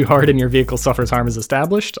push too hard and your vehicle suffers harm as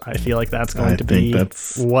established. I feel like that's going to be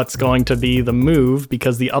what's going to be the move,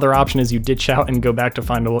 because the other option is you ditch out and go back to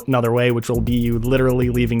find another way, which will be you literally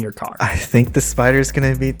leaving your car. I think the spider's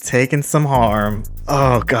going to be taking some harm.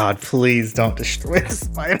 Oh, God, please don't destroy the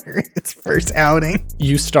spider. Its first outing.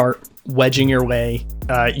 You start wedging your way.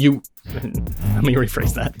 Let me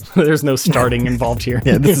rephrase that. There's no starting involved here.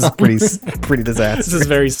 Yeah, this is pretty disastrous. This is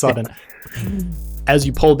very sudden. As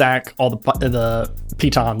you pull back all the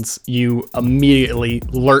pitons, you immediately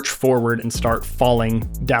lurch forward and start falling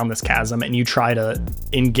down this chasm, and you try to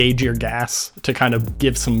engage your gas to kind of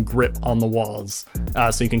give some grip on the walls,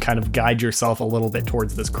 so you can kind of guide yourself a little bit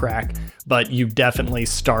towards this crack. But you definitely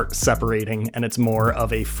start separating, and it's more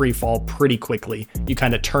of a free fall pretty quickly. You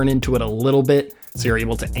kind of turn into it a little bit, so you're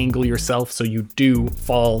able to angle yourself, so you do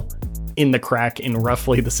fall in the crack in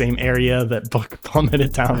roughly the same area that Book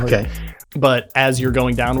plummeted downward. Okay. But as you're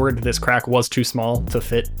going downward, this crack was too small to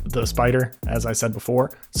fit the spider, as I said before.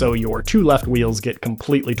 So your 2 left wheels get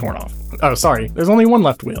completely torn off. Oh, sorry. There's only 1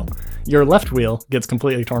 left wheel. Your left wheel gets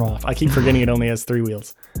completely torn off. I keep forgetting it only has 3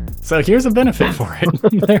 wheels. So here's a benefit for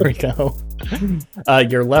it. There we go.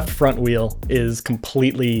 Your left front wheel is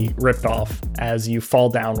completely ripped off as you fall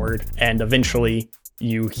downward, and eventually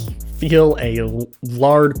you feel a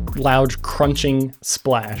loud crunching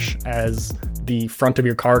splash as the front of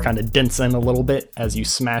your car kind of dents in a little bit as you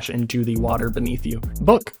smash into the water beneath you.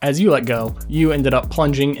 Book, as you let go, you ended up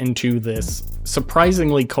plunging into this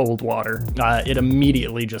surprisingly cold water. It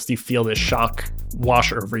immediately you feel this shock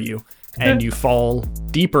wash over you, and you fall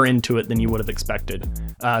deeper into it than you would have expected.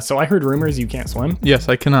 So I heard rumors you can't swim. Yes,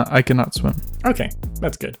 I cannot swim. Okay,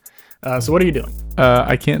 that's good. So what are you doing?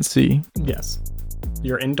 I can't see. Yes.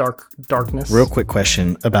 You're in darkness. Real quick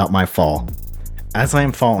question about my fall. As I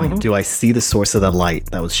am falling, do I see the source of the light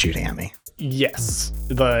that was shooting at me? Yes.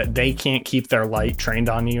 They can't keep their light trained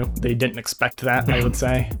on you. They didn't expect that, I would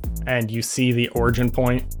say. And you see the origin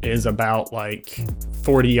point is about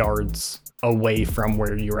 40 yards away from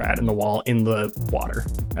where you were at in the wall, in the water.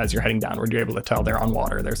 As you're heading downward, you're able to tell they're on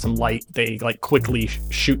water. There's some light. They quickly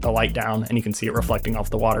shoot the light down, and you can see it reflecting off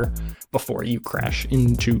the water before you crash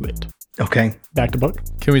into it. Okay. Back to Book.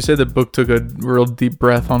 Can we say that Book took a real deep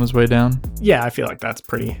breath on his way down? Yeah, I feel like that's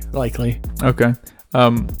pretty likely. Okay.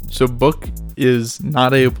 So Book is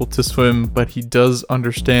not able to swim, but he does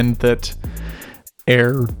understand that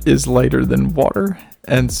air is lighter than water.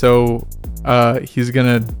 And so he's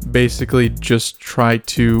going to basically just try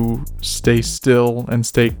to stay still and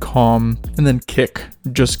stay calm, and then kick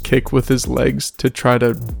with his legs to try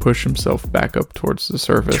to push himself back up towards the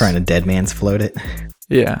surface. Trying to dead man's float it.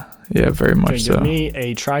 Yeah, very much so. Give me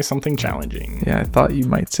a try something challenging. Yeah, I thought you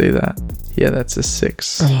might say that. Yeah, that's a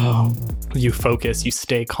 6. Oh. You focus, you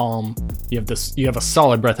stay calm. You have a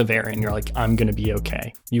solid breath of air, and you're like, I'm gonna be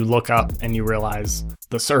okay. You look up and you realize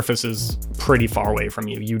the surface is pretty far away from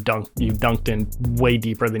you. You dunked in way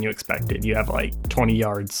deeper than you expected. You have 20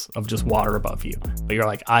 yards of just water above you. But you're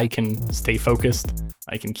like, I can stay focused.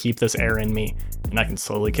 I can keep this air in me, and I can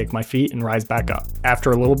slowly kick my feet and rise back up.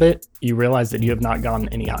 After a little bit, you realize that you have not gone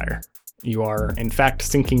any higher. You are, in fact,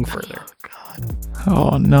 sinking further. Oh, God.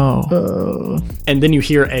 Oh, no. And then you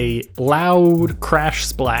hear a loud crash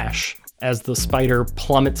splash as the spider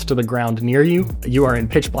plummets to the ground near you. You are in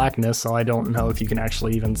pitch blackness, so I don't know if you can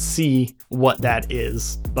actually even see what that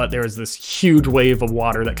is. But there's this huge wave of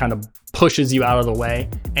water that kind of pushes you out of the way.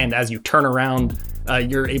 And as you turn around,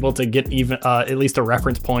 you're able to get even at least a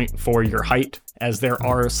reference point for your height, as there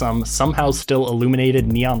are some somehow still illuminated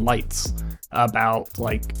neon lights about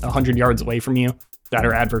 100 yards away from you that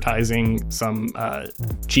are advertising some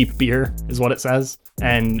cheap beer, is what it says.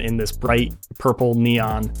 And in this bright purple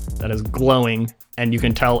neon that is glowing, and you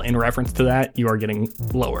can tell in reference to that, you are getting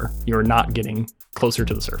lower. You are not getting closer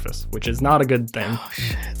to the surface, which is not a good thing. Oh,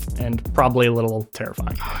 shit. And probably a little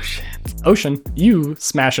terrifying. Oh, shit. Ocean, you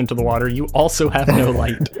smash into the water. You also have no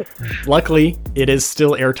light. Luckily, it is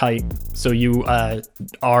still airtight, so you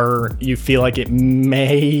feel like it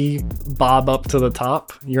may bob up to the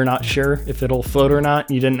top. You're not sure if it'll float or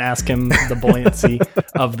not. You didn't ask him the buoyancy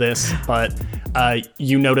of this, but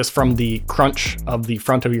you notice from the crunch of the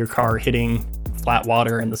front of your car hitting flat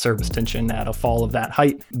water and the surface tension at a fall of that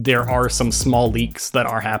height, there are some small leaks that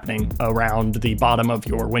are happening around the bottom of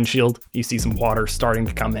your windshield. You see some water starting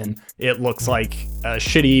to come in. It looks like a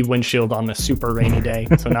shitty windshield on a super rainy day,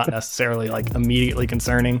 so not necessarily immediately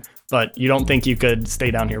concerning, but you don't think you could stay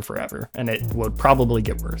down here forever, and it would probably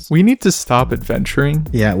get worse. We need to stop adventuring.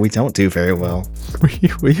 Yeah, we don't do very well.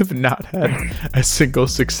 We have not had a single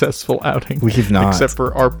successful outing. We have not, except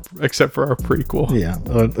for our prequel. Yeah,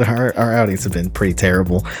 our outings have been pretty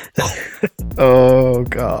terrible. Oh,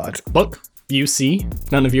 God. Book, you see,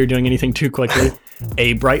 none of you are doing anything too quickly,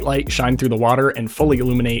 a bright light shine through the water and fully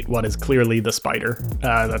illuminate what is clearly the spider.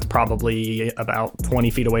 That's probably about 20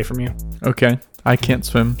 feet away from you. Okay. I can't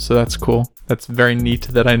swim, so that's cool. That's very neat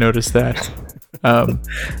that I noticed that.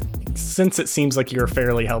 Since it seems like you're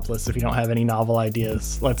fairly helpless if you don't have any novel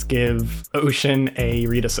ideas, let's give Ocean a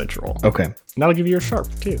read a cinch roll. Okay. And that'll give you your sharp,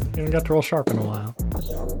 too. You haven't got to roll sharp in a while.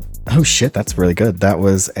 Oh, shit. That's really good. That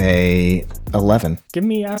was a 11.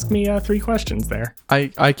 Ask me 3 questions there.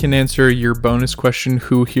 I can answer your bonus question,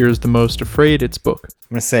 who here is the most afraid? It's Book.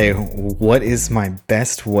 I'm going to say, what is my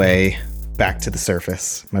best way back to the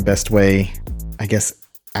surface? My best way, I guess,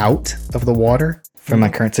 out of the water from my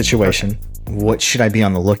current situation. What should I be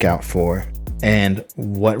on the lookout for? And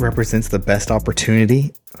what represents the best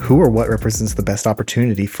opportunity? Who or what represents the best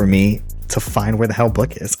opportunity for me to find where the hell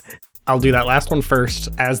Book is? I'll do that last one first.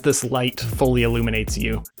 As this light fully illuminates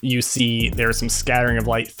you, you see there's some scattering of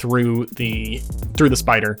light through the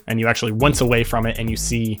spider, and you actually wince away from it, and you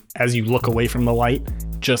see, as you look away from the light,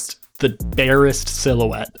 just the barest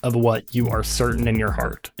silhouette of what you are certain in your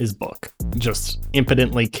heart is Book, just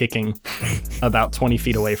impotently kicking about 20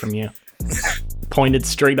 feet away from you. Pointed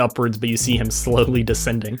straight upwards, but you see him slowly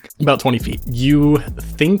descending about 20 feet. You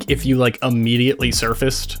think if you immediately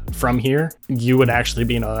surfaced from here, you would actually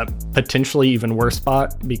be in a potentially even worse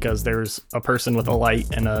spot, because there's a person with a light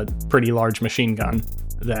and a pretty large machine gun,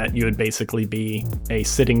 that you would basically be a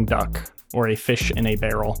sitting duck or a fish in a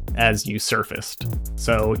barrel as you surfaced.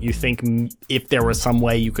 So you think if there was some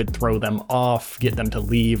way you could throw them off, get them to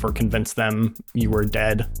leave, or convince them you were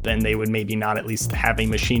dead, then they would maybe not at least have a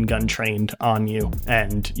machine gun trained on you,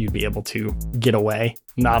 and you'd be able to get away.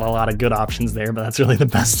 Not a lot of good options there, but that's really the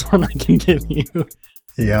best one I can give you.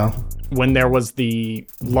 Yeah. When there was the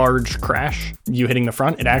large crash, you hitting the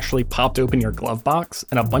front, it actually popped open your glove box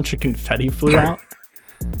and a bunch of confetti flew out.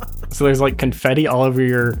 So there's confetti all over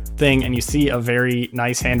your thing, and you see a very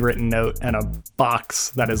nice handwritten note and a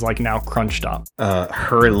box that is now crunched up.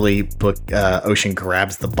 Hurriedly, Ocean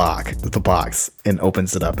grabs the box and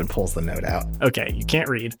opens it up and pulls the note out. Okay, you can't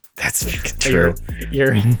read. That's fucking true.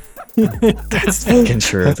 You're That's fucking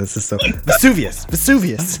true. This is so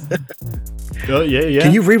Vesuvius. Oh, yeah.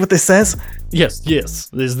 Can you read what this says? Yes.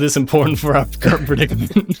 Is this important for our current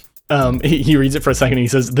predicament? He reads it for a second and he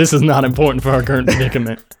says, "This is not important for our current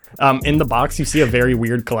predicament." In the box, you see a very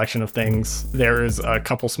weird collection of things. There's a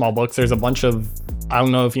couple small books. There's a bunch of, I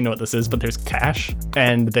don't know if you know what this is, but there's cash,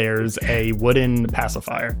 and there's a wooden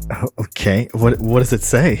pacifier. Oh, okay. What does it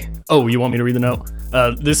say? Oh, you want me to read the note?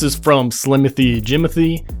 This is from Slimothy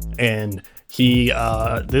Jimothy, and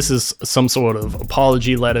this is some sort of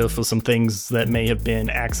apology letter for some things that may have been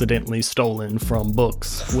accidentally stolen from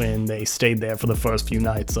books when they stayed there for the first few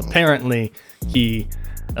nights. Apparently, he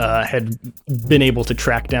had been able to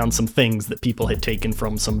track down some things that people had taken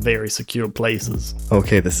from some very secure places.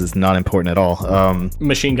 Okay, this is not important at all.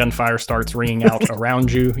 Machine gun fire starts ringing out around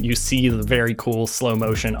you. You see the very cool slow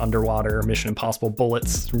motion underwater Mission Impossible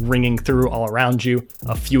bullets ringing through all around you.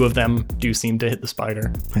 A few of them do seem to hit the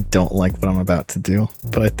spider. I don't like what I'm about to do,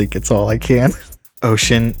 but I think it's all I can.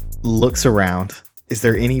 Ocean looks around. Is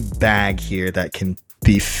there any bag here that can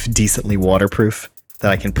be decently waterproof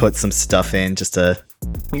that I can put some stuff in just to...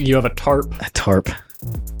 You have a tarp. A tarp.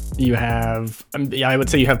 You have, I would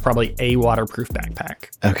say you have probably a waterproof backpack.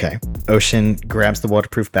 Okay. Ocean grabs the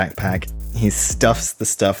waterproof backpack. He stuffs the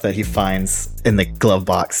stuff that he finds in the glove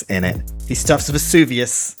box in it. He stuffs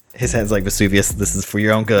Vesuvius. His head's like, "Vesuvius, this is for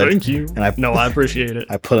your own good." Thank you. And I appreciate it.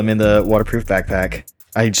 I put him in the waterproof backpack.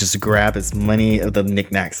 I just grab as many of the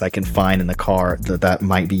knickknacks I can find in the car that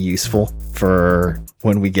might be useful for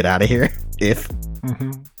when we get out of here. If...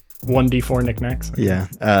 1d4 knickknacks. Yeah.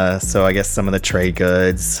 So I guess some of the trade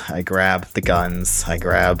goods. I grab the guns.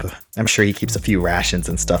 I'm sure he keeps a few rations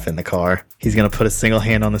and stuff in the car. He's going to put a single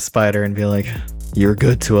hand on the spider and be like, "You're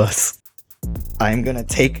good to us." I'm going to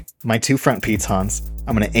take my 2 front pitons.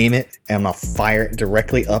 I'm going to aim it and I'm going to fire it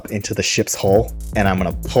directly up into the ship's hull. And I'm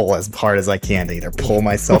going to pull as hard as I can to either pull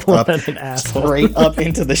myself up straight up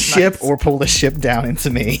into the ship or pull the ship down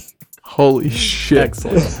into me. Holy shit.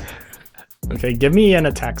 Excellent. Okay, give me an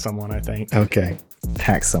attack someone, I think. Okay.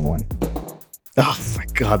 Attack someone. Oh my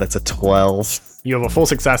god, that's a 12. You have a full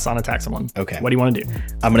success on attack someone. Okay. What do you want to do?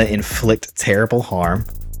 I'm going to inflict terrible harm.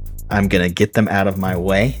 I'm going to get them out of my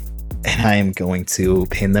way. And I am going to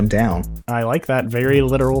pin them down. I like that. Very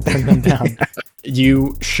literal pin them down.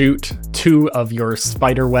 You shoot 2 of your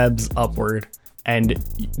spider webs upward, and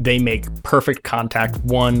they make perfect contact.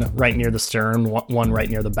 One right near the stern, one right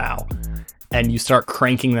near the bow. And you start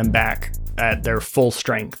cranking them back at their full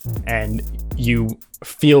strength, and You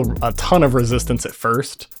feel a ton of resistance at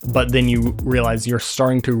first, but then you realize you're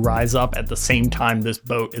starting to rise up at the same time this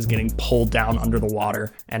boat is getting pulled down under the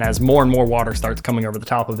water. And as more and more water starts coming over the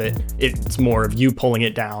top of it, it's more of you pulling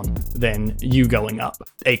it down than you going up.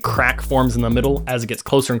 A crack forms in the middle. As it gets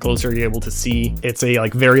closer and closer, you're able to see it's a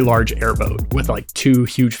very large airboat with 2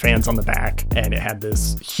 huge fans on the back, and it had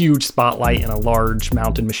this huge spotlight and a large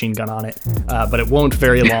mounted machine gun on it. But it won't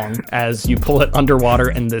very long as you pull it underwater,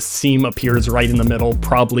 and this seam appears right in the middle,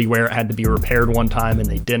 probably where it had to be repaired one time, and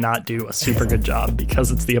they did not do a super good job because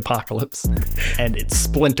it's the apocalypse. And it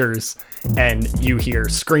splinters, and you hear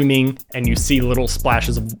screaming, and you see little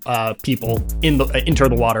splashes of people enter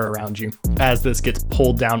the water around you. As this gets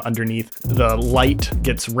pulled down underneath, the light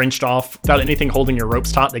gets wrenched off without anything holding your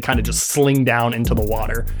ropes taut. They kind of just sling down into the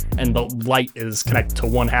water, and the light is connected to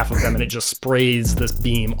one half of them, and it just sprays this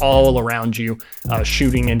beam all around you,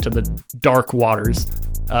 shooting into the dark waters.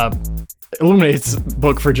 Illuminates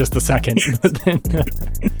Book for just a second, but then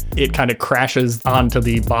it kind of crashes onto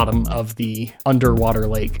the bottom of the underwater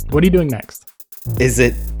lake. What are you doing next? Is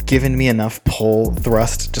it giving me enough pull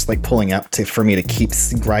thrust, just pulling up for me to keep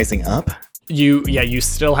rising up? You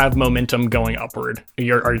still have momentum going upward. Are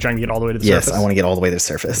you trying to get all the way to the surface? Yes, I want to get all the way to the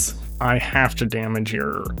surface. I have to damage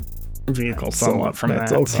your vehicle somewhat from that.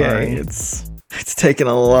 That's okay. Sorry. It's taking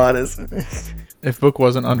a lot. If Book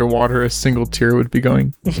wasn't underwater, a single tear would be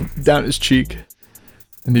going down his cheek.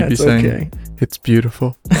 And he'd be saying, okay. It's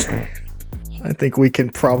beautiful. I think we can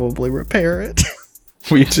probably repair it.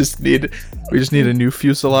 We just need a new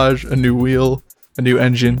fuselage, a new wheel, a new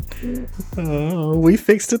engine. We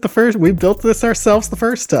fixed it we built this ourselves the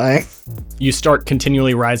first time. You start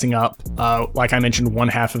continually rising up. Like I mentioned, one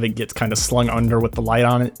half of it gets kind of slung under with the light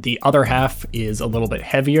on it. The other half is a little bit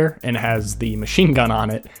heavier and has the machine gun on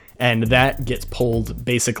it. And that gets pulled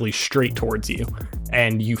basically straight towards you.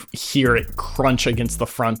 And you hear it crunch against the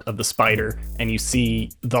front of the spider. And you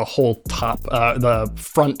see the whole top, the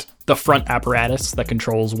front apparatus that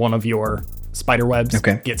controls one of your spider webs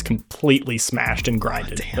gets completely smashed and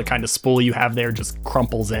grinded. The kind of spool you have there just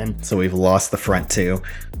crumples in. So we've lost the front too.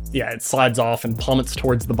 Yeah, it slides off and plummets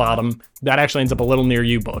towards the bottom. That actually ends up a little near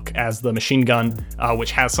you, Book, as the machine gun,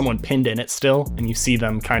 which has someone pinned in it still, and you see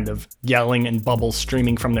them kind of yelling and bubbles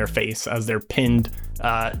streaming from their face as they're pinned.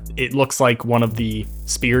 It looks like one of the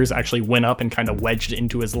spears actually went up and kind of wedged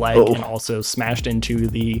into his leg and also smashed into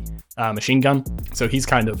the machine gun. So he's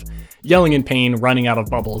kind of yelling in pain, running out of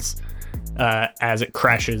bubbles as it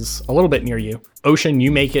crashes a little bit near you. Ocean,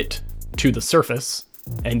 you make it to the surface,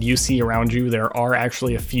 and you see around you there are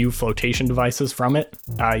actually a few flotation devices from it.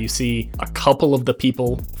 You see a couple of the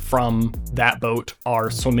people from that boat are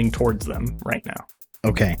swimming towards them right now.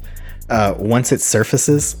 Okay. Once it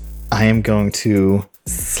surfaces, I am going to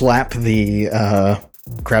slap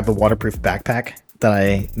grab the waterproof backpack that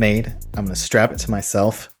I made. I'm going to strap it to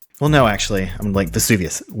myself. Well, no, actually, I'm like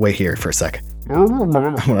Vesuvius. Wait here for a sec. I'm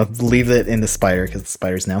going to leave it in the spider because the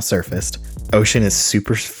spider's now surfaced. Ocean is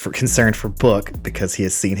super concerned for Book because he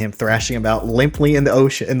has seen him thrashing about limply in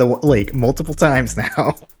the lake multiple times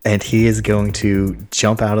now. And he is going to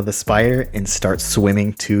jump out of the spider and start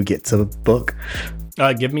swimming to get to Book.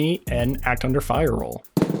 Give me an act under fire roll.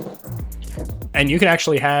 And you can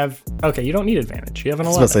actually have... Okay, you don't need advantage. You have an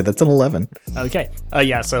 11. I was supposed to say, that's an 11. Okay.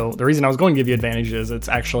 Yeah, so the reason I was going to give you advantage is it's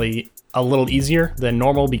actually a little easier than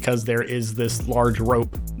normal because there is this large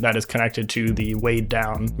rope that is connected to the weighed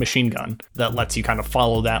down machine gun that lets you kind of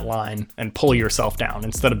follow that line and pull yourself down.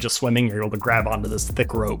 Instead of just swimming, you're able to grab onto this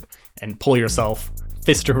thick rope and pull yourself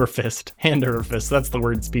fist over fist, hand over fist. That's the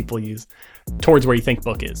words people use towards where you think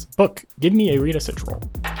Book is. Book, give me a read a sit roll.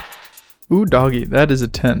 Ooh, doggy, that is a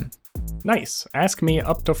 10. Nice. Ask me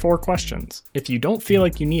up to 4 questions. If you don't feel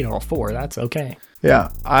like you need all 4, that's okay.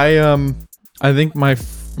 Yeah, I think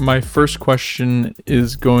my first question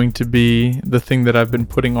is going to be the thing that I've been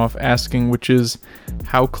putting off asking, which is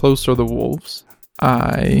how close are the wolves?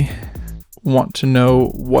 I want to know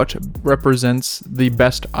what represents the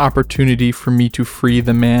best opportunity for me to free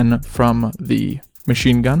the man from the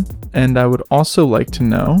machine gun, and I would also like to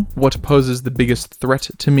know what poses the biggest threat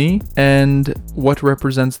to me and what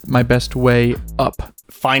represents my best way up.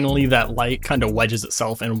 Finally, that light kind of wedges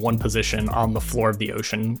itself in one position on the floor of the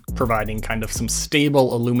ocean, providing kind of some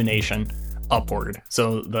stable illumination upward.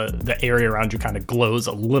 So the area around you kind of glows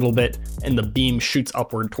a little bit and the beam shoots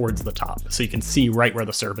upward towards the top. So you can see right where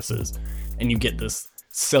the surface is. And you get this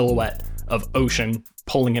silhouette of Ocean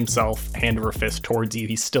pulling himself hand over fist towards you.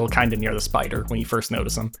 He's still kind of near the spider when you first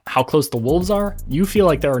notice him. How close the wolves are, you feel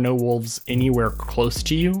like there are no wolves anywhere close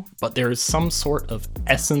to you, but there is some sort of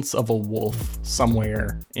essence of a wolf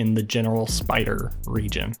somewhere in the general spider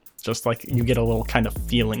region. Just like you get a little kind of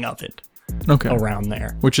feeling of it. Okay. Around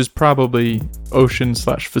there. Which is probably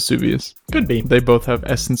Ocean/Vesuvius. Could be. They both have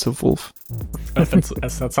essence of wolf.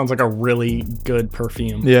 That sounds like a really good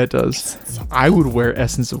perfume. Yeah, it does. I would wear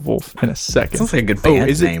essence of wolf in a second. Sounds like a good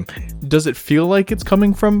band name. Does it feel like it's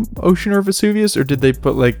coming from Ocean or Vesuvius, or did they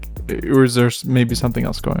put or is there maybe something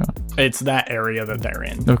else going on? It's that area that they're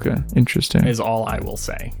in. Okay, interesting. Is all I will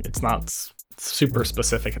say. It's not super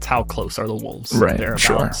specific. It's how close are the wolves. Right, they're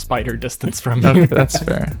sure. about spider distance from you. Okay, that's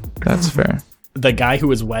fair. That's fair. The guy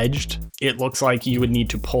who is wedged, it looks like you would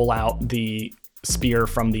need to pull out the spear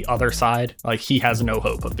from the other side. Like, he has no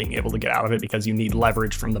hope of being able to get out of it because you need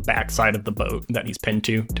leverage from the back side of the boat that he's pinned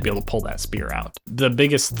to be able to pull that spear out. The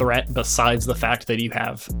biggest threat, besides the fact that you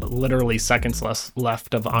have literally seconds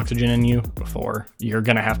left of oxygen in you before you're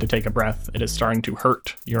gonna have to take a breath, it is starting to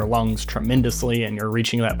hurt your lungs tremendously, and you're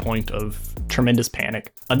reaching that point of tremendous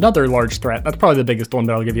panic. Another large threat, that's probably the biggest one,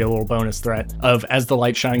 that I'll give you a little bonus threat of, as the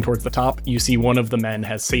light's shining towards the top, you see one of the men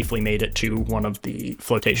has safely made it to one of the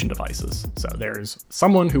flotation devices. So there's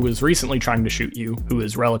someone who was recently trying to shoot you who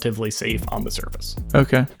is relatively safe on the surface.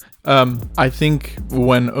 Okay. I think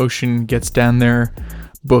when Ocean gets down there,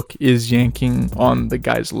 Book is yanking on the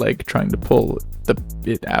guy's leg, trying to pull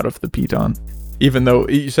it out of the piton. Even though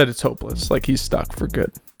you said it's hopeless, like he's stuck for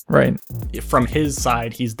good, right? From his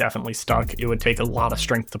side, he's definitely stuck. It would take a lot of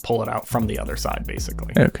strength to pull it out from the other side,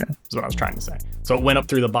 basically. Okay. Is what I was trying to say. So it went up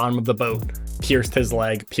through the bottom of the boat, pierced his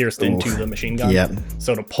leg, pierced into the machine gun. Yep.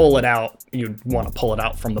 So to pull it out, you'd want to pull it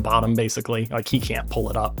out from the bottom, basically. Like, he can't pull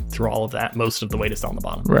it up through all of that. Most of the weight is on the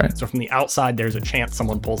bottom. Right. So from the outside, there's a chance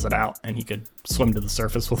someone pulls it out and he could swim to the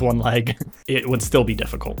surface with one leg. It would still be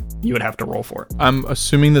difficult. You would have to roll for it. I'm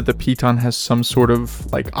assuming that the piton has some sort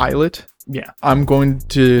of eyelet. Yeah. I'm going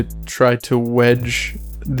to try to wedge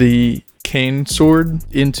the cane sword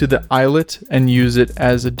into the eyelet and use it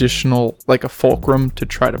as additional, a fulcrum to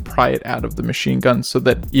try to pry it out of the machine gun, so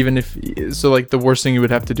that the worst thing you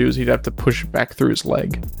would have to do is he'd have to push it back through his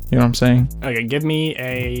leg. You know what I'm saying? Okay, give me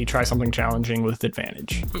a try something challenging with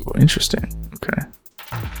advantage. Ooh, interesting. Okay.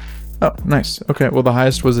 Oh, nice. Okay, well, the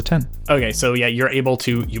highest was a 10. Okay, so yeah, you're able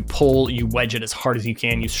to, you wedge it as hard as you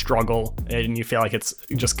can, you struggle, and you feel like it's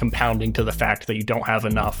just compounding to the fact that you don't have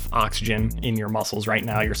enough oxygen in your muscles right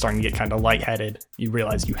now. You're starting to get kind of lightheaded. You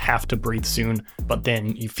realize you have to breathe soon, but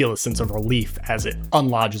then you feel a sense of relief as it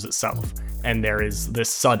unlodges itself. And there is this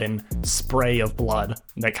sudden spray of blood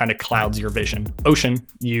that kind of clouds your vision. Ocean,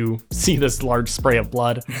 you see this large spray of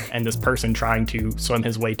blood and this person trying to swim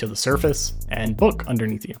his way to the surface, and Book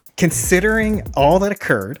underneath you. Considering all that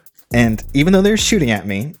occurred, and even though they're shooting at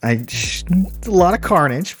me, a lot of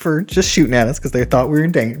carnage for just shooting at us because they thought we were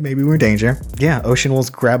in danger. Maybe we were in danger. Yeah, Ocean will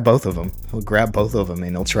grab both of them. He'll grab both of them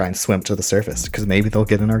and he'll try and swim to the surface because maybe they'll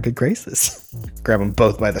get in our good graces. Grab them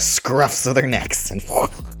both by the scruffs of their necks and.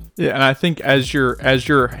 Yeah, and I think as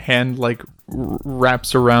your hand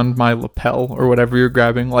wraps around my lapel or whatever you're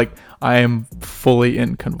grabbing, I am fully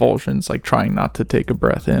in convulsions, trying not to take a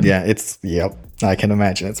breath in. Yeah, I can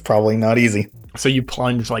imagine. It's probably not easy. So you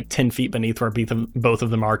plunge 10 feet beneath where both of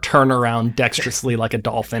them are, turn around dexterously like a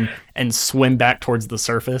dolphin, and swim back towards the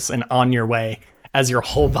surface. And on your way, as your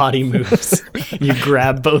whole body moves, you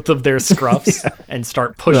grab both of their scruffs and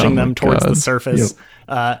start pushing them towards the surface.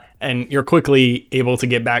 Yep. And you're quickly able to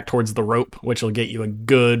get back towards the rope, which will get you a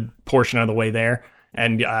good portion of the way there.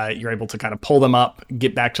 And you're able to kind of pull them up,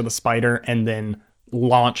 get back to the spider, and then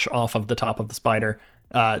launch off of the top of the spider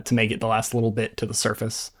to make it the last little bit to the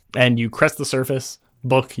surface. And you crest the surface.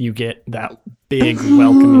 Book, you get that big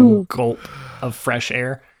welcoming gulp of fresh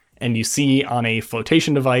air. And you see on a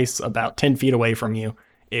flotation device about 10 feet away from you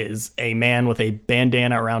is a man with a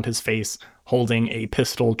bandana around his face holding a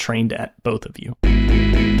pistol trained at both of you.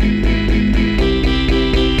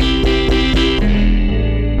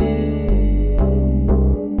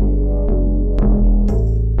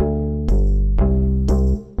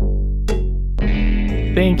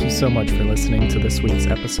 Thank you so much for listening to this week's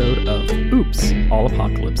episode of Oops, All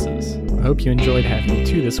Apocalypses. I hope you enjoyed having me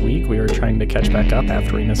too this week. We are trying to catch back up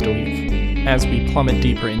after we missed a week. As we plummet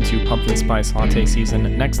deeper into pumpkin spice latte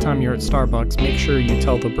season, next time you're at Starbucks, make sure you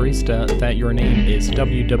tell the barista that your name is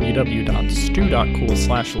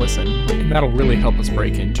www.stew.cool/listen, and that'll really help us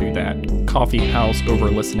break into that coffee house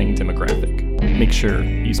over-listening demographic. Make sure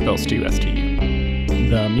you spell Stew, S-T-U.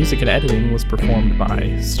 The music and editing was performed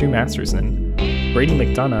by Stu Masterson. Brady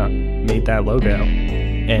McDonough made that logo,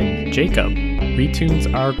 And Jacob retunes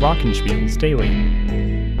our glockenspiels daily.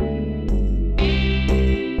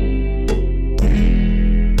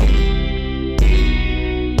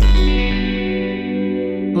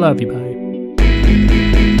 Love you, bye.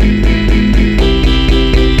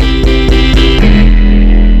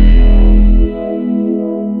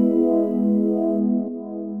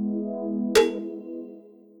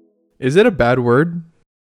 Is it a bad word